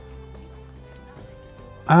 I'm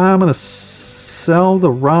going to sell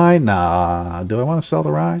the rye. Nah, do I want to sell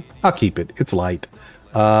the rye? I'll keep it. It's light.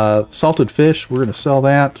 Salted fish, we're going to sell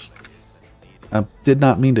that. I did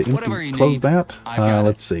not mean to close that.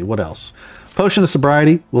 Let's see, what else? Potion of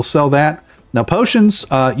sobriety, we'll sell that. Now, potions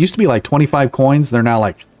used to be like 25 coins. They're now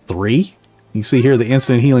like 3. You can see here the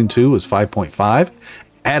instant healing 2 is 5.5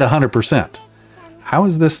 at 100%. How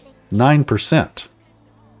is this 9%?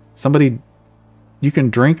 Somebody, you can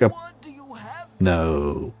drink a...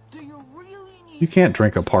 No. You can't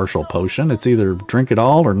drink a partial potion. It's either drink it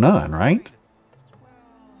all or none, right?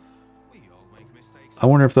 I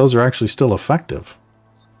wonder if those are actually still effective.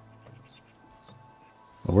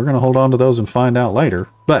 Well, we're going to hold on to those and find out later.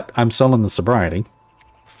 But I'm selling the sobriety.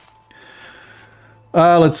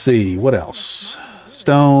 Let's see. What else?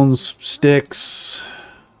 Stones, sticks.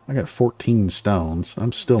 I got 14 stones.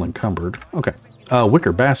 I'm still encumbered. Okay.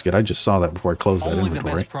 Wicker basket. I just saw that before I closed that inventory.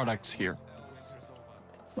 Only the best products here.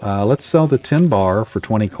 Let's sell the 10 bar for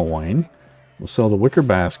 20 coin. We'll sell the wicker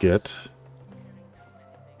basket.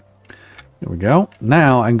 There we go.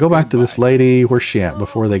 Now I can go back to this lady. Where's she at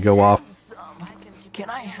before they go off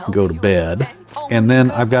and go to bed? And then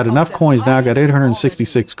I've got enough coins now. I've got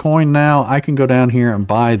 866 coin now. I can go down here and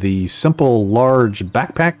buy the simple large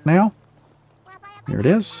backpack now. Here it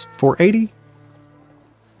is. 480.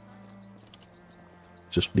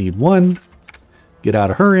 Just need 1. Get out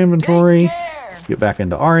of her inventory. Get back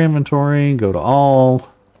into our inventory. Go to all.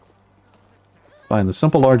 Find the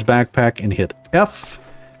simple large backpack and hit F.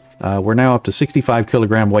 We're now up to 65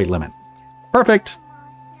 kilogram weight limit. Perfect.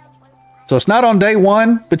 So it's not on day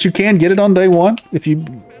 1, but you can get it on day 1 if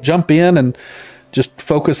you jump in and just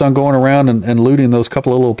focus on going around and looting those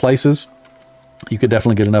couple of little places. You could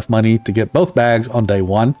definitely get enough money to get both bags on day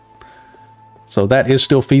 1. So that is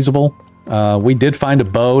still feasible. We did find a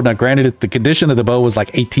bow. Now, granted, the condition of the bow was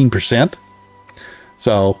like 18%.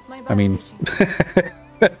 So, I mean...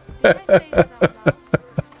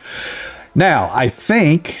 Now, I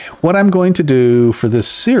think what I'm going to do for this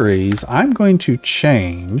series, I'm going to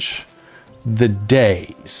change the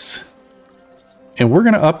days. And we're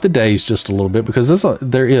going to up the days just a little bit, because there's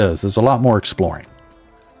a lot more exploring.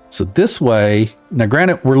 So this way, now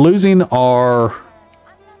granted, we're losing our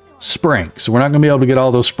spring. So we're not going to be able to get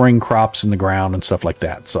all those spring crops in the ground and stuff like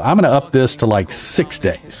that. So I'm going to up this to like 6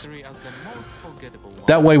 days.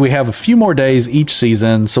 That way we have a few more days each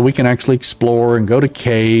season, so we can actually explore and go to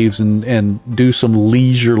caves and do some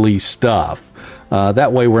leisurely stuff.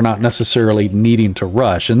 That way we're not necessarily needing to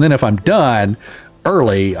rush. And then if I'm done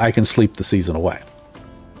early, I can sleep the season away.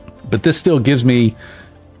 But this still gives me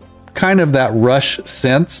kind of that rush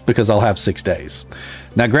sense because I'll have 6 days.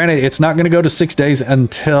 Now, granted, it's not going to go to 6 days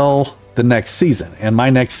until the next season, and my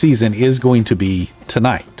next season is going to be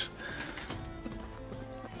tonight.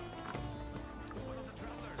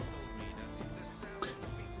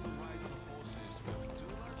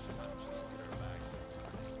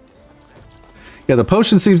 Yeah, the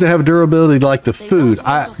potion seems to have durability like the food.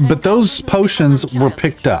 But those potions were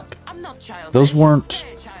picked up. Those weren't,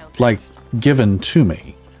 like, given to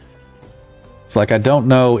me. It's like I don't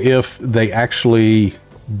know if they actually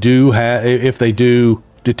do if they do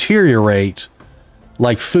deteriorate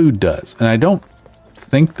like food does. And I don't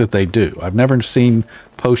think that they do. I've never seen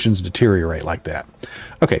potions deteriorate like that.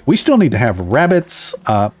 Okay, we still need to have rabbits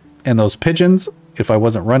and those pigeons. If I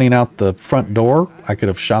wasn't running out the front door, I could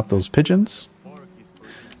have shot those pigeons.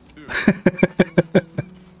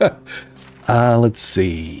 Let's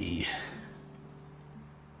see.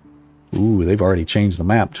 Ooh, they've already changed the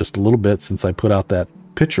map just a little bit since I put out that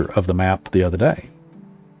picture of the map the other day.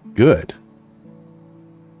 Good.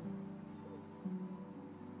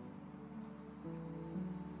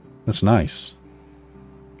 That's nice.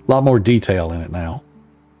 A lot more detail in it now.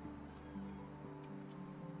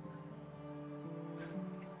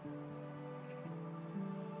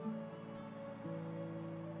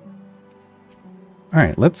 All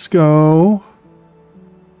right, let's go.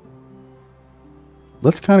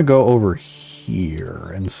 Let's kind of go over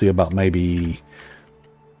here and see about maybe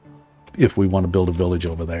if we want to build a village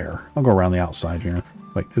over there. I'll go around the outside here.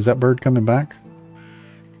 Wait, is that bird coming back?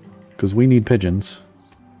 Because we need pigeons.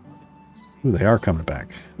 Ooh, they are coming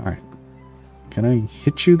back. All right. Can I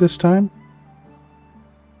hit you this time?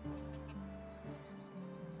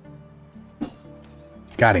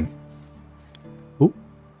 Got him. Ooh.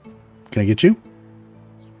 Can I get you?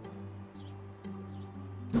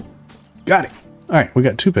 Got it. All right, we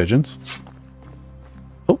got 2 pigeons.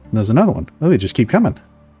 Oh, there's another one. Oh, they just keep coming.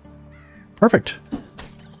 Perfect.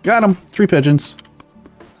 Got them. 3 pigeons.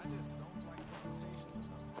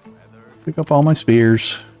 Pick up all my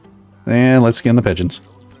spears. And let's skin the pigeons.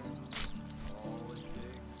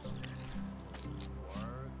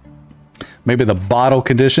 Maybe the bottle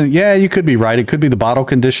condition. Yeah, you could be right. It could be the bottle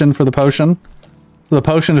condition for the potion. The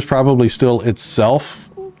potion is probably still itself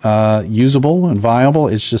usable and viable.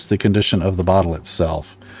 It's just the condition of the bottle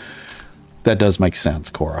itself. That does make sense,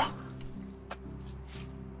 Cora.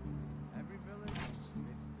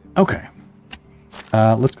 Okay.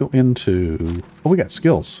 Let's go into... Oh, we got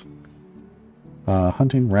skills.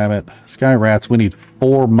 Hunting, rabbit, sky rats. We need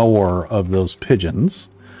 4 more of those pigeons.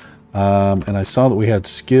 And I saw that we had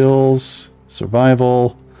skills,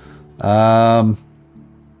 survival. I'll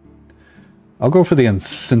go for the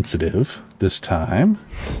insensitive this time.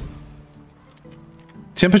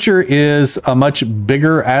 Temperature is a much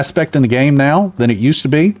bigger aspect in the game now than it used to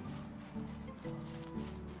be.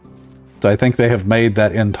 So I think they have made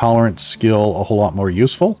that intolerance skill a whole lot more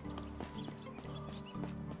useful.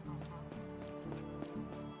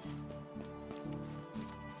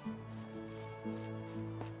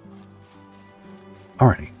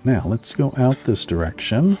 Alrighty, now let's go out this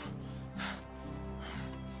direction.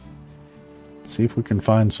 See if we can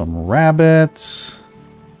find some rabbits.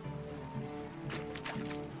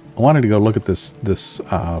 I wanted to go look at this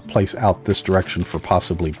place out this direction for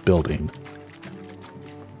possibly building.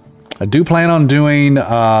 I do plan on doing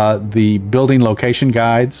the building location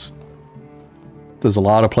guides. There's a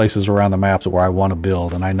lot of places around the maps where I want to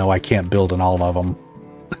build, and I know I can't build in all of them.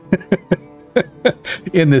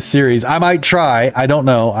 In this series. I might try. I don't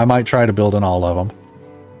know. I might try to build in all of them.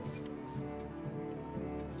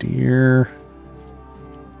 Deer.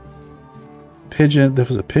 Pigeon. There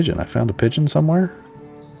was a pigeon. I found a pigeon somewhere.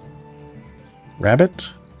 Rabbit?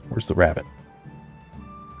 Where's the rabbit?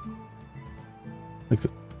 Like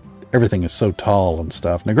everything is so tall and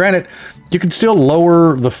stuff. Now, granted, you can still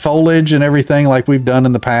lower the foliage and everything like we've done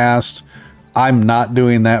in the past. I'm not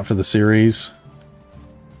doing that for the series.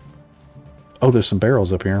 Oh, there's some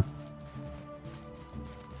barrels up here.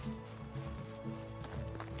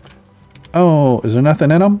 Oh, is there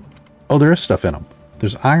nothing in them? Oh, there is stuff in them.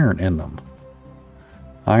 There's iron in them.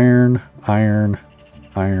 Iron, iron,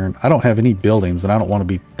 iron. I don't have any buildings, and I don't want to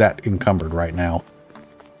be that encumbered right now.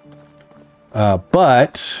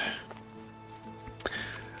 But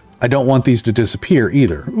I don't want these to disappear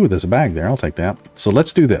either. Ooh, there's a bag there. I'll take that. So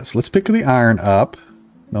let's do this. Let's pick the iron up.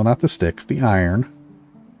 No, not the sticks. The iron.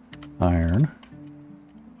 Iron.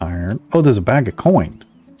 Iron. Oh, there's a bag of coin.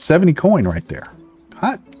 70 coin right there.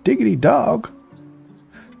 Hot diggity dog.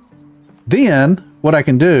 Then, what I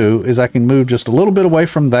can do is I can move just a little bit away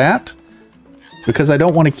from that. Because I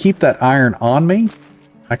don't want to keep that iron on me.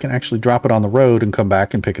 I can actually drop it on the road and come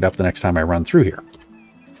back and pick it up the next time I run through here.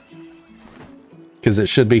 Because it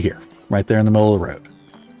should be here, right there in the middle of the road.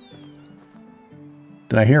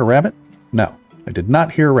 Did I hear a rabbit? No, I did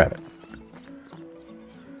not hear a rabbit.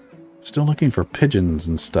 Still looking for pigeons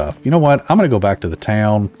and stuff. You know what? I'm going to go back to the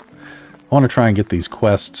town. I want to try and get these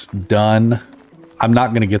quests done. I'm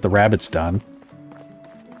not going to get the rabbits done.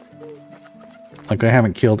 Like, I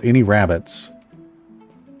haven't killed any rabbits.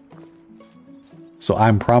 So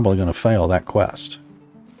I'm probably going to fail that quest.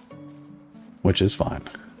 Which is fine.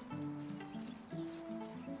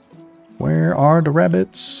 Where are the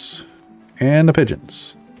rabbits? And the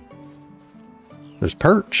pigeons? There's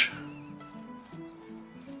perch.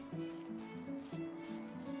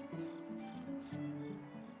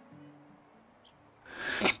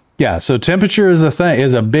 Yeah, so temperature is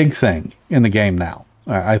a big thing in the game now.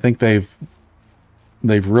 I think they've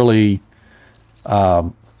really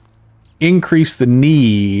increased the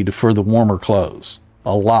need for the warmer clothes,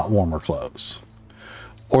 a lot warmer clothes,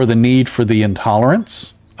 or the need for the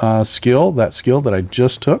intolerance skill, that skill that I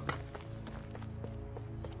just took,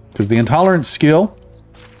 because the intolerance skill,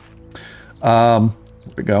 there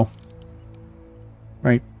we go,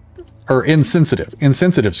 right, or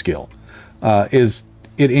insensitive skill is.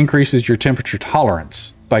 It increases your temperature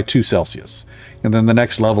tolerance by 2 Celsius. And then the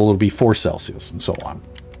next level will be 4 Celsius and so on.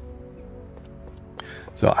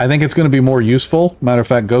 So I think it's going to be more useful. Matter of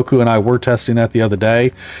fact, Goku and I were testing that the other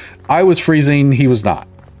day. I was freezing, he was not.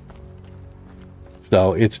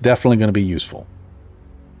 So it's definitely going to be useful.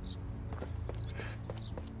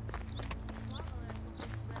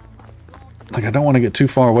 Like, I don't want to get too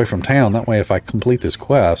far away from town. That way, if I complete this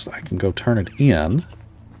quest, I can go turn it in.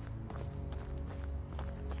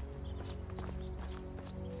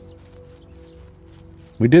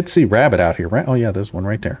 We did see rabbit out here, right? Oh, yeah, there's one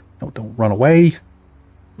right there. No, don't run away.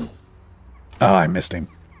 Oh, I missed him.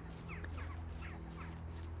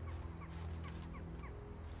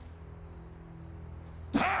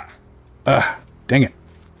 Dang it.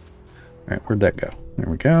 All right, where'd that go? There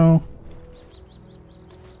we go.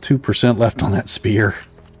 2% left on that spear.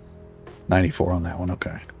 94 on that one.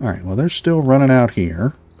 Okay. All right, well, they're still running out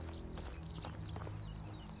here.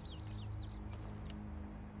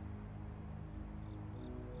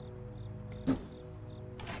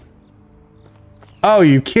 Oh,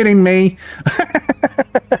 you kidding me?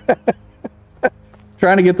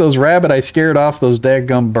 Trying to get those rabbit, I scared off those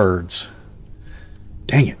daggum birds.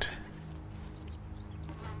 Dang it.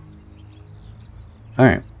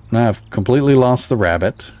 Alright, now I've completely lost the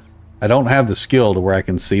rabbit. I don't have the skill to where I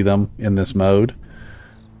can see them in this mode.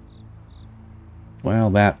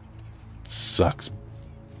 Well, that sucks.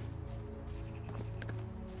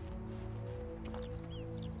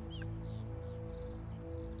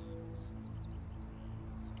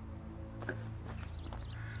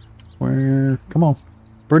 Where? Come on.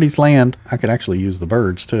 Birdie's land. I could actually use the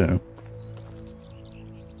birds, too.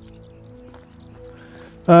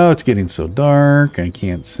 Oh, it's getting so dark. I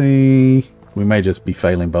can't see. We may just be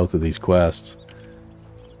failing both of these quests.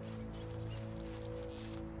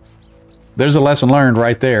 There's a lesson learned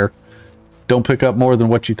right there. Don't pick up more than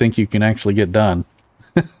what you think you can actually get done.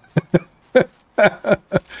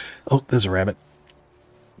 Oh, there's a rabbit.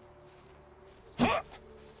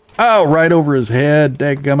 Oh, right over his head.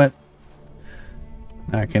 Dadgummit.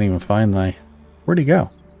 I can't even find the... Where'd he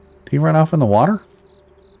go? Did he run off in the water?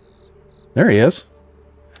 There he is.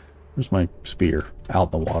 Where's my spear?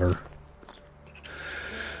 Out in the water.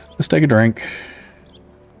 Let's take a drink.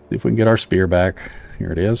 See if we can get our spear back.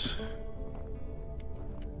 Here it is.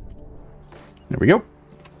 There we go.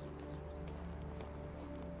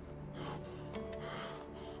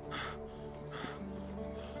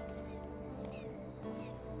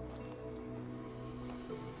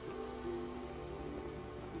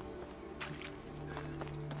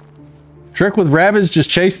 Trick with rabbits, just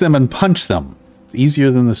chase them and punch them. It's easier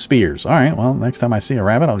than the spears. All right, well, next time I see a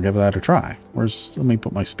rabbit, I'll give that a try. Let me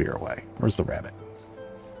put my spear away. Where's the rabbit?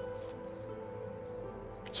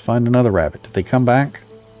 Let's find another rabbit. Did they come back?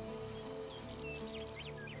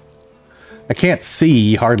 I can't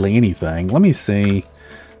see hardly anything. Let me see.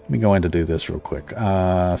 Let me go in to do this real quick.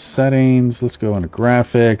 Settings. Let's go into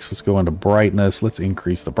graphics. Let's go into brightness. Let's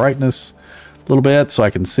increase the brightness a little bit so I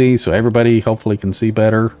can see, so everybody hopefully can see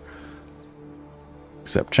better.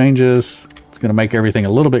 Accept changes. It's going to make everything a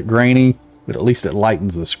little bit grainy, but at least it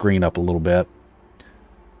lightens the screen up a little bit.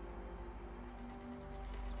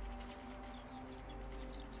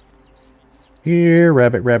 Here,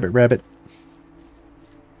 rabbit, rabbit, rabbit.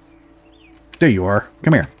 There you are.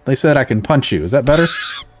 Come here. They said I can punch you. Is that better?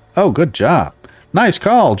 Oh, good job. Nice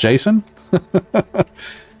call, Jason.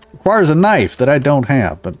 Requires a knife that I don't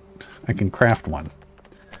have, but I can craft one.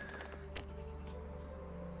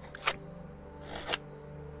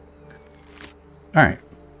 All right.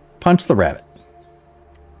 Punch the rabbit.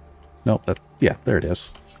 Nope. Yeah, there it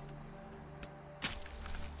is.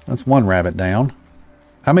 That's one rabbit down.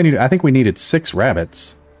 How many? I think we needed 6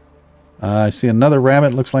 rabbits. I see another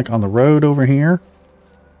rabbit, looks like on the road over here.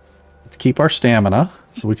 Let's keep our stamina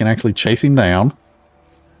so we can actually chase him down.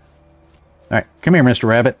 All right. Come here, Mr.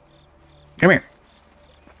 Rabbit. Come here.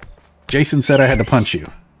 Jason said I had to punch you.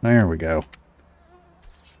 There we go.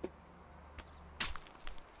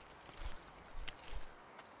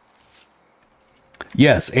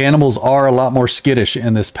 Yes, animals are a lot more skittish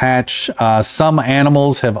in this patch. Some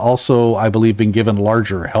animals have also, I believe, been given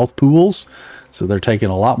larger health pools. So they're taking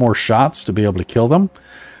a lot more shots to be able to kill them.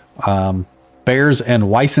 Bears and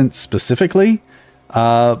wisents specifically.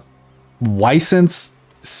 Wisents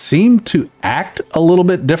seem to act a little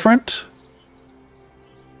bit different.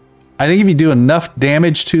 I think if you do enough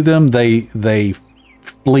damage to them, they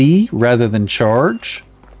flee rather than charge.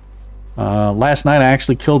 Last night I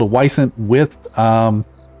actually killed a wisent with a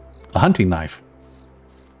hunting knife.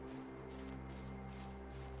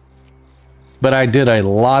 But I did a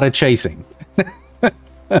lot of chasing.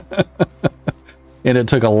 And it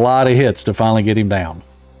took a lot of hits to finally get him down.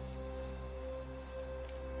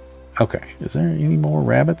 Okay, is there any more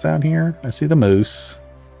rabbits out here? I see the moose.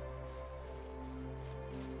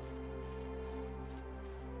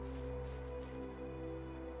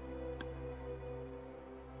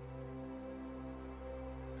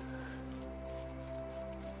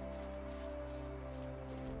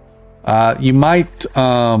 You might,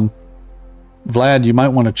 Vlad, you might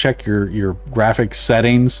want to check your graphics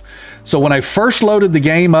settings. So when I first loaded the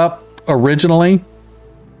game up originally,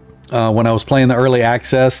 when I was playing the early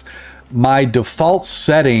access, my default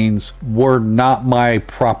settings were not my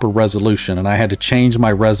proper resolution, and I had to change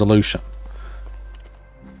my resolution.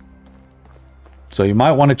 So you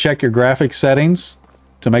might want to check your graphics settings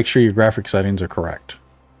to make sure your graphic settings are correct.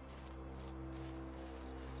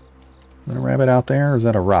 Is that a rabbit out there, or is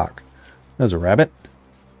that a rock? There's a rabbit.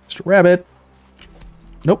 Mr. Rabbit.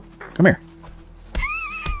 Nope. Come here.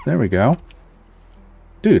 There we go.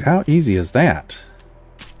 Dude, how easy is that?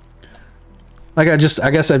 Like, I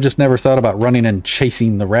guess I've just never thought about running and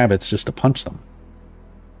chasing the rabbits just to punch them.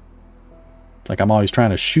 It's like I'm always trying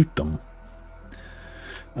to shoot them.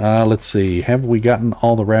 Let's see. Have we gotten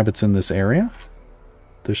all the rabbits in this area?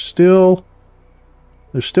 They're still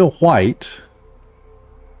white.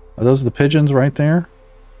 Are those the pigeons right there?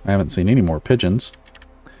 I haven't seen any more pigeons.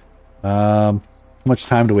 How much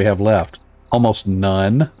time do we have left? Almost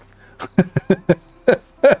none.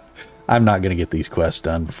 I'm not going to get these quests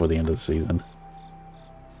done before the end of the season.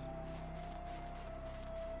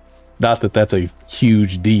 Not that that's a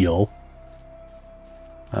huge deal.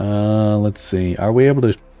 Let's see. Are we able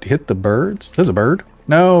to hit the birds? There's a bird.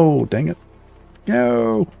 No, dang it.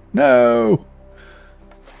 No, no.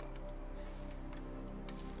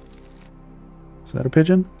 Is that a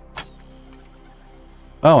pigeon?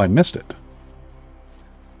 Oh, I missed it.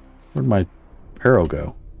 Where'd my arrow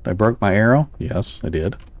go? I broke my arrow? Yes, I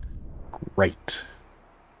did. Great.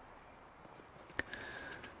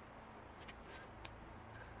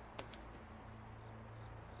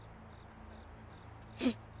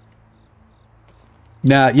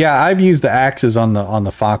 Now, yeah, I've used the axes on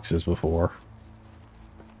the foxes before.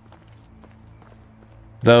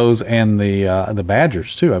 Those and the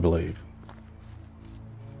badgers too, I believe.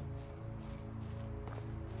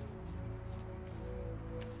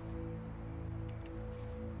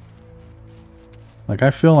 Like, I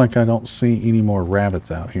feel like I don't see any more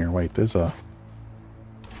rabbits out here. Wait, there's a...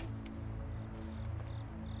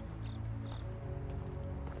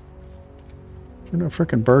 Where'd the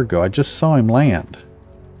frickin' bird go? I just saw him land.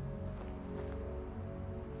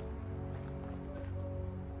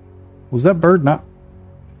 Was that bird not...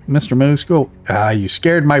 Mr. Moose, go... Ah, you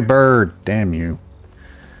scared my bird. Damn you.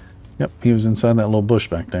 Yep, he was inside that little bush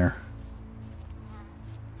back there.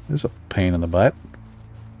 There's a pain in the butt.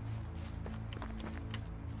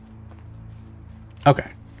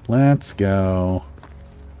 Okay, let's go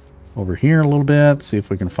over here a little bit, see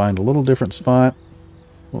if we can find a little different spot.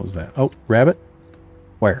 What was that? Oh, rabbit?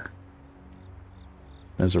 Where?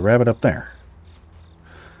 There's a rabbit up there.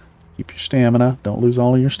 Keep your stamina. Don't lose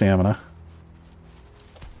all of your stamina.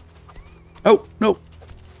 Oh, no.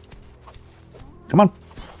 Come on.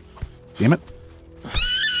 Damn it.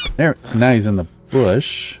 There. Now he's in the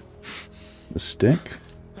bush. The stick.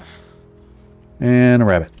 And a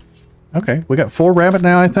rabbit. Okay, we got 4 rabbit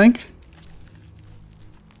now, I think.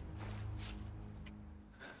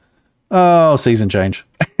 Oh, season change.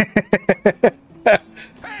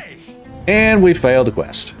 And we failed the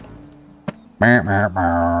quest.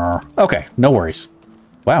 Okay, no worries.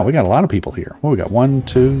 Wow, we got a lot of people here. What we got? 1,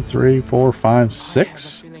 2, 3, 4, 5,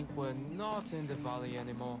 6.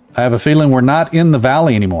 I have a feeling we're not in the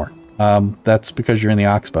valley anymore. That's because you're in the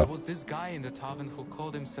Oxbow. There was this guy in the tavern who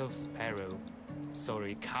called himself Sparrow.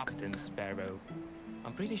 Sorry, Captain Sparrow.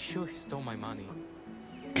 I'm pretty sure he stole my money.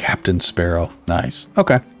 Captain Sparrow. Nice.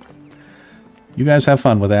 Okay. You guys have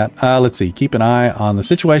fun with that. Let's see. Keep an eye on the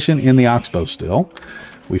situation in the Oxbow still.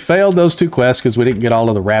 We failed those 2 quests because we didn't get all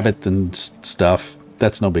of the rabbits and stuff.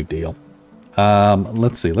 That's no big deal.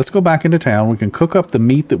 Let's see. Let's go back into town. We can cook up the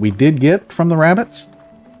meat that we did get from the rabbits.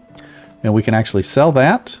 And we can actually sell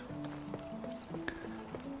that.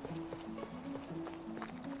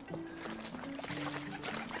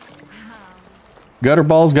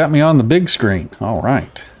 Gutterball's got me on the big screen. All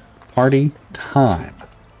right. Party time.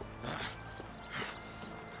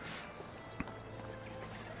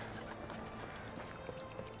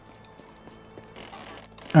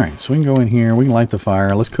 All right, so we can go in here. We can light the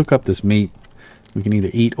fire. Let's cook up this meat. We can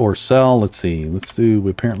either eat or sell. Let's see. We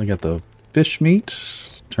apparently got the fish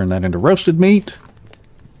meat. Turn that into roasted meat.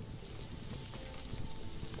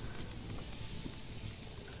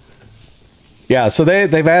 Yeah, so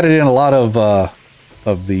they've added in a lot of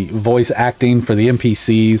the voice acting for the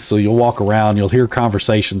NPCs. So you'll walk around, you'll hear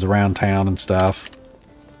conversations around town and stuff.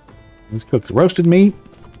 Let's cook the roasted meat.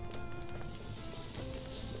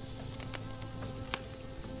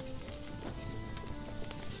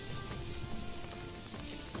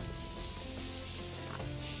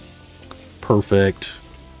 Perfect.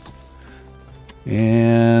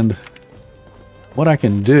 And what I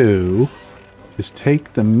can do is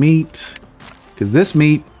take the meat, because this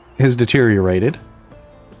meat has deteriorated.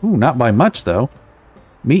 Ooh, not by much though.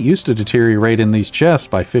 Meat used to deteriorate in these chests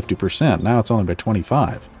by 50%. Now it's only by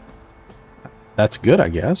 25. That's good, I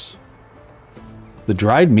guess. The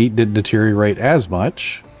dried meat didn't deteriorate as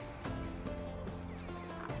much.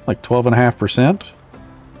 Like 12.5%.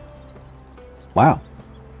 Wow.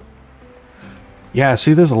 Yeah,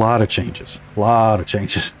 see, there's a lot of changes. A lot of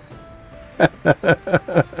changes.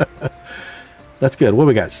 That's good. What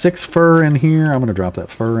we got? 6 fur in here. I'm going to drop that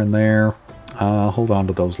fur in there. Hold on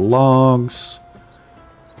to those logs.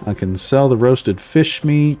 I can sell the roasted fish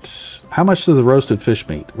meat. How much is the roasted fish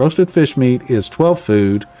meat? Roasted fish meat is 12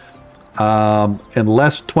 food. And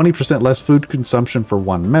 20% less food consumption for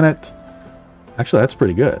 1 minute. Actually, that's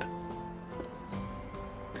pretty good.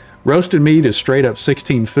 Roasted meat is straight up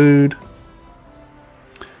 16 food.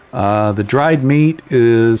 The dried meat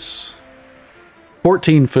is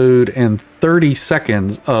 14 food and 30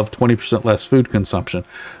 seconds of 20% less food consumption.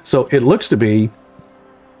 So it looks to be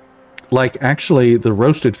like actually the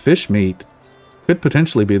roasted fish meat could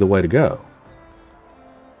potentially be the way to go.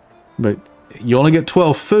 But you only get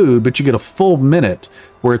 12 food, but you get a full minute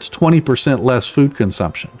where it's 20% less food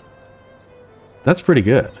consumption. That's pretty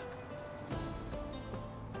good.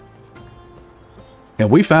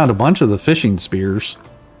 And we found a bunch of the fishing spears,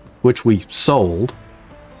 which we sold,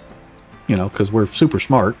 you know, because we're super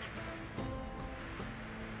smart.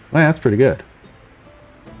 Well, that's pretty good.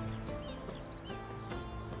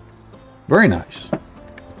 Very nice.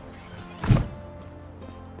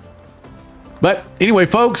 But anyway,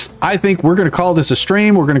 folks, I think we're going to call this a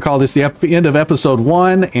stream. We're going to call this the end of episode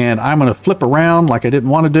 1, and I'm going to flip around like I didn't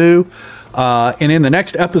want to do. And in the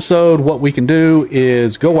next episode, what we can do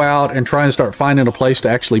is go out and try and start finding a place to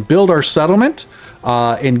actually build our settlement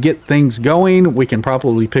and get things going. We can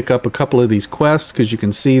probably pick up a couple of these quests because you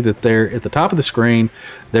can see that there at the top of the screen,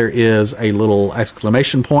 there is a little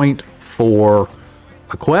exclamation point for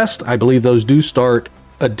a quest. I believe those do start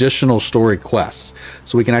additional story quests.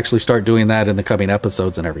 So we can actually start doing that in the coming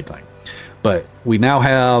episodes and everything. But we now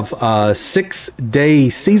have 6-day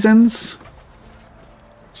seasons.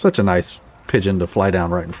 Such a nice pigeon to fly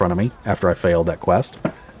down right in front of me after I failed that quest.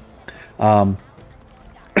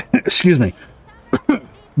 Excuse me.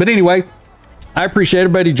 But anyway, I appreciate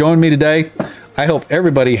everybody joining me today. I hope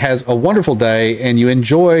everybody has a wonderful day and you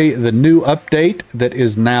enjoy the new update that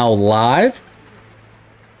is now live.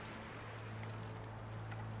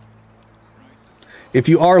 If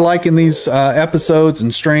you are liking these episodes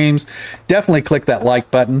and streams, definitely click that like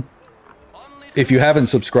button. If you haven't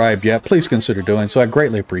subscribed yet, please consider doing so. I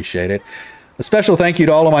greatly appreciate it. A special thank you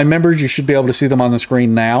to all of my members. You should be able to see them on the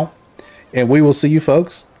screen now. And we will see you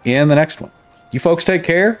folks in the next one. You folks take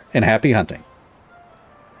care and happy hunting.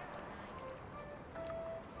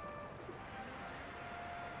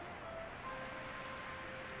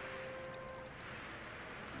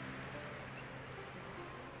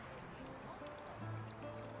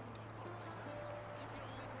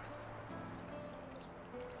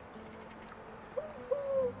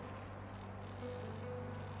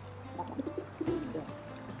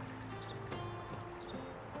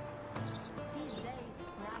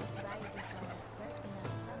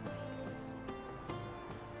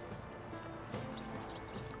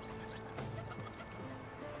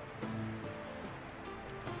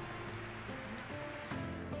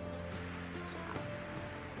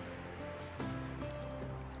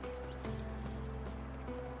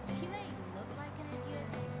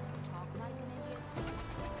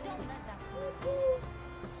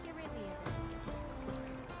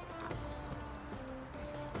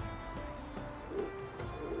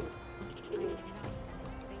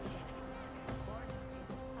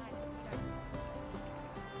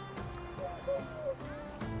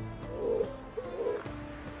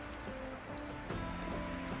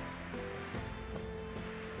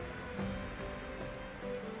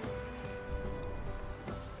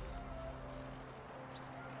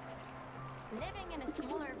 Living in a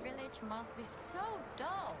smaller village must be so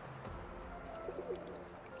dull.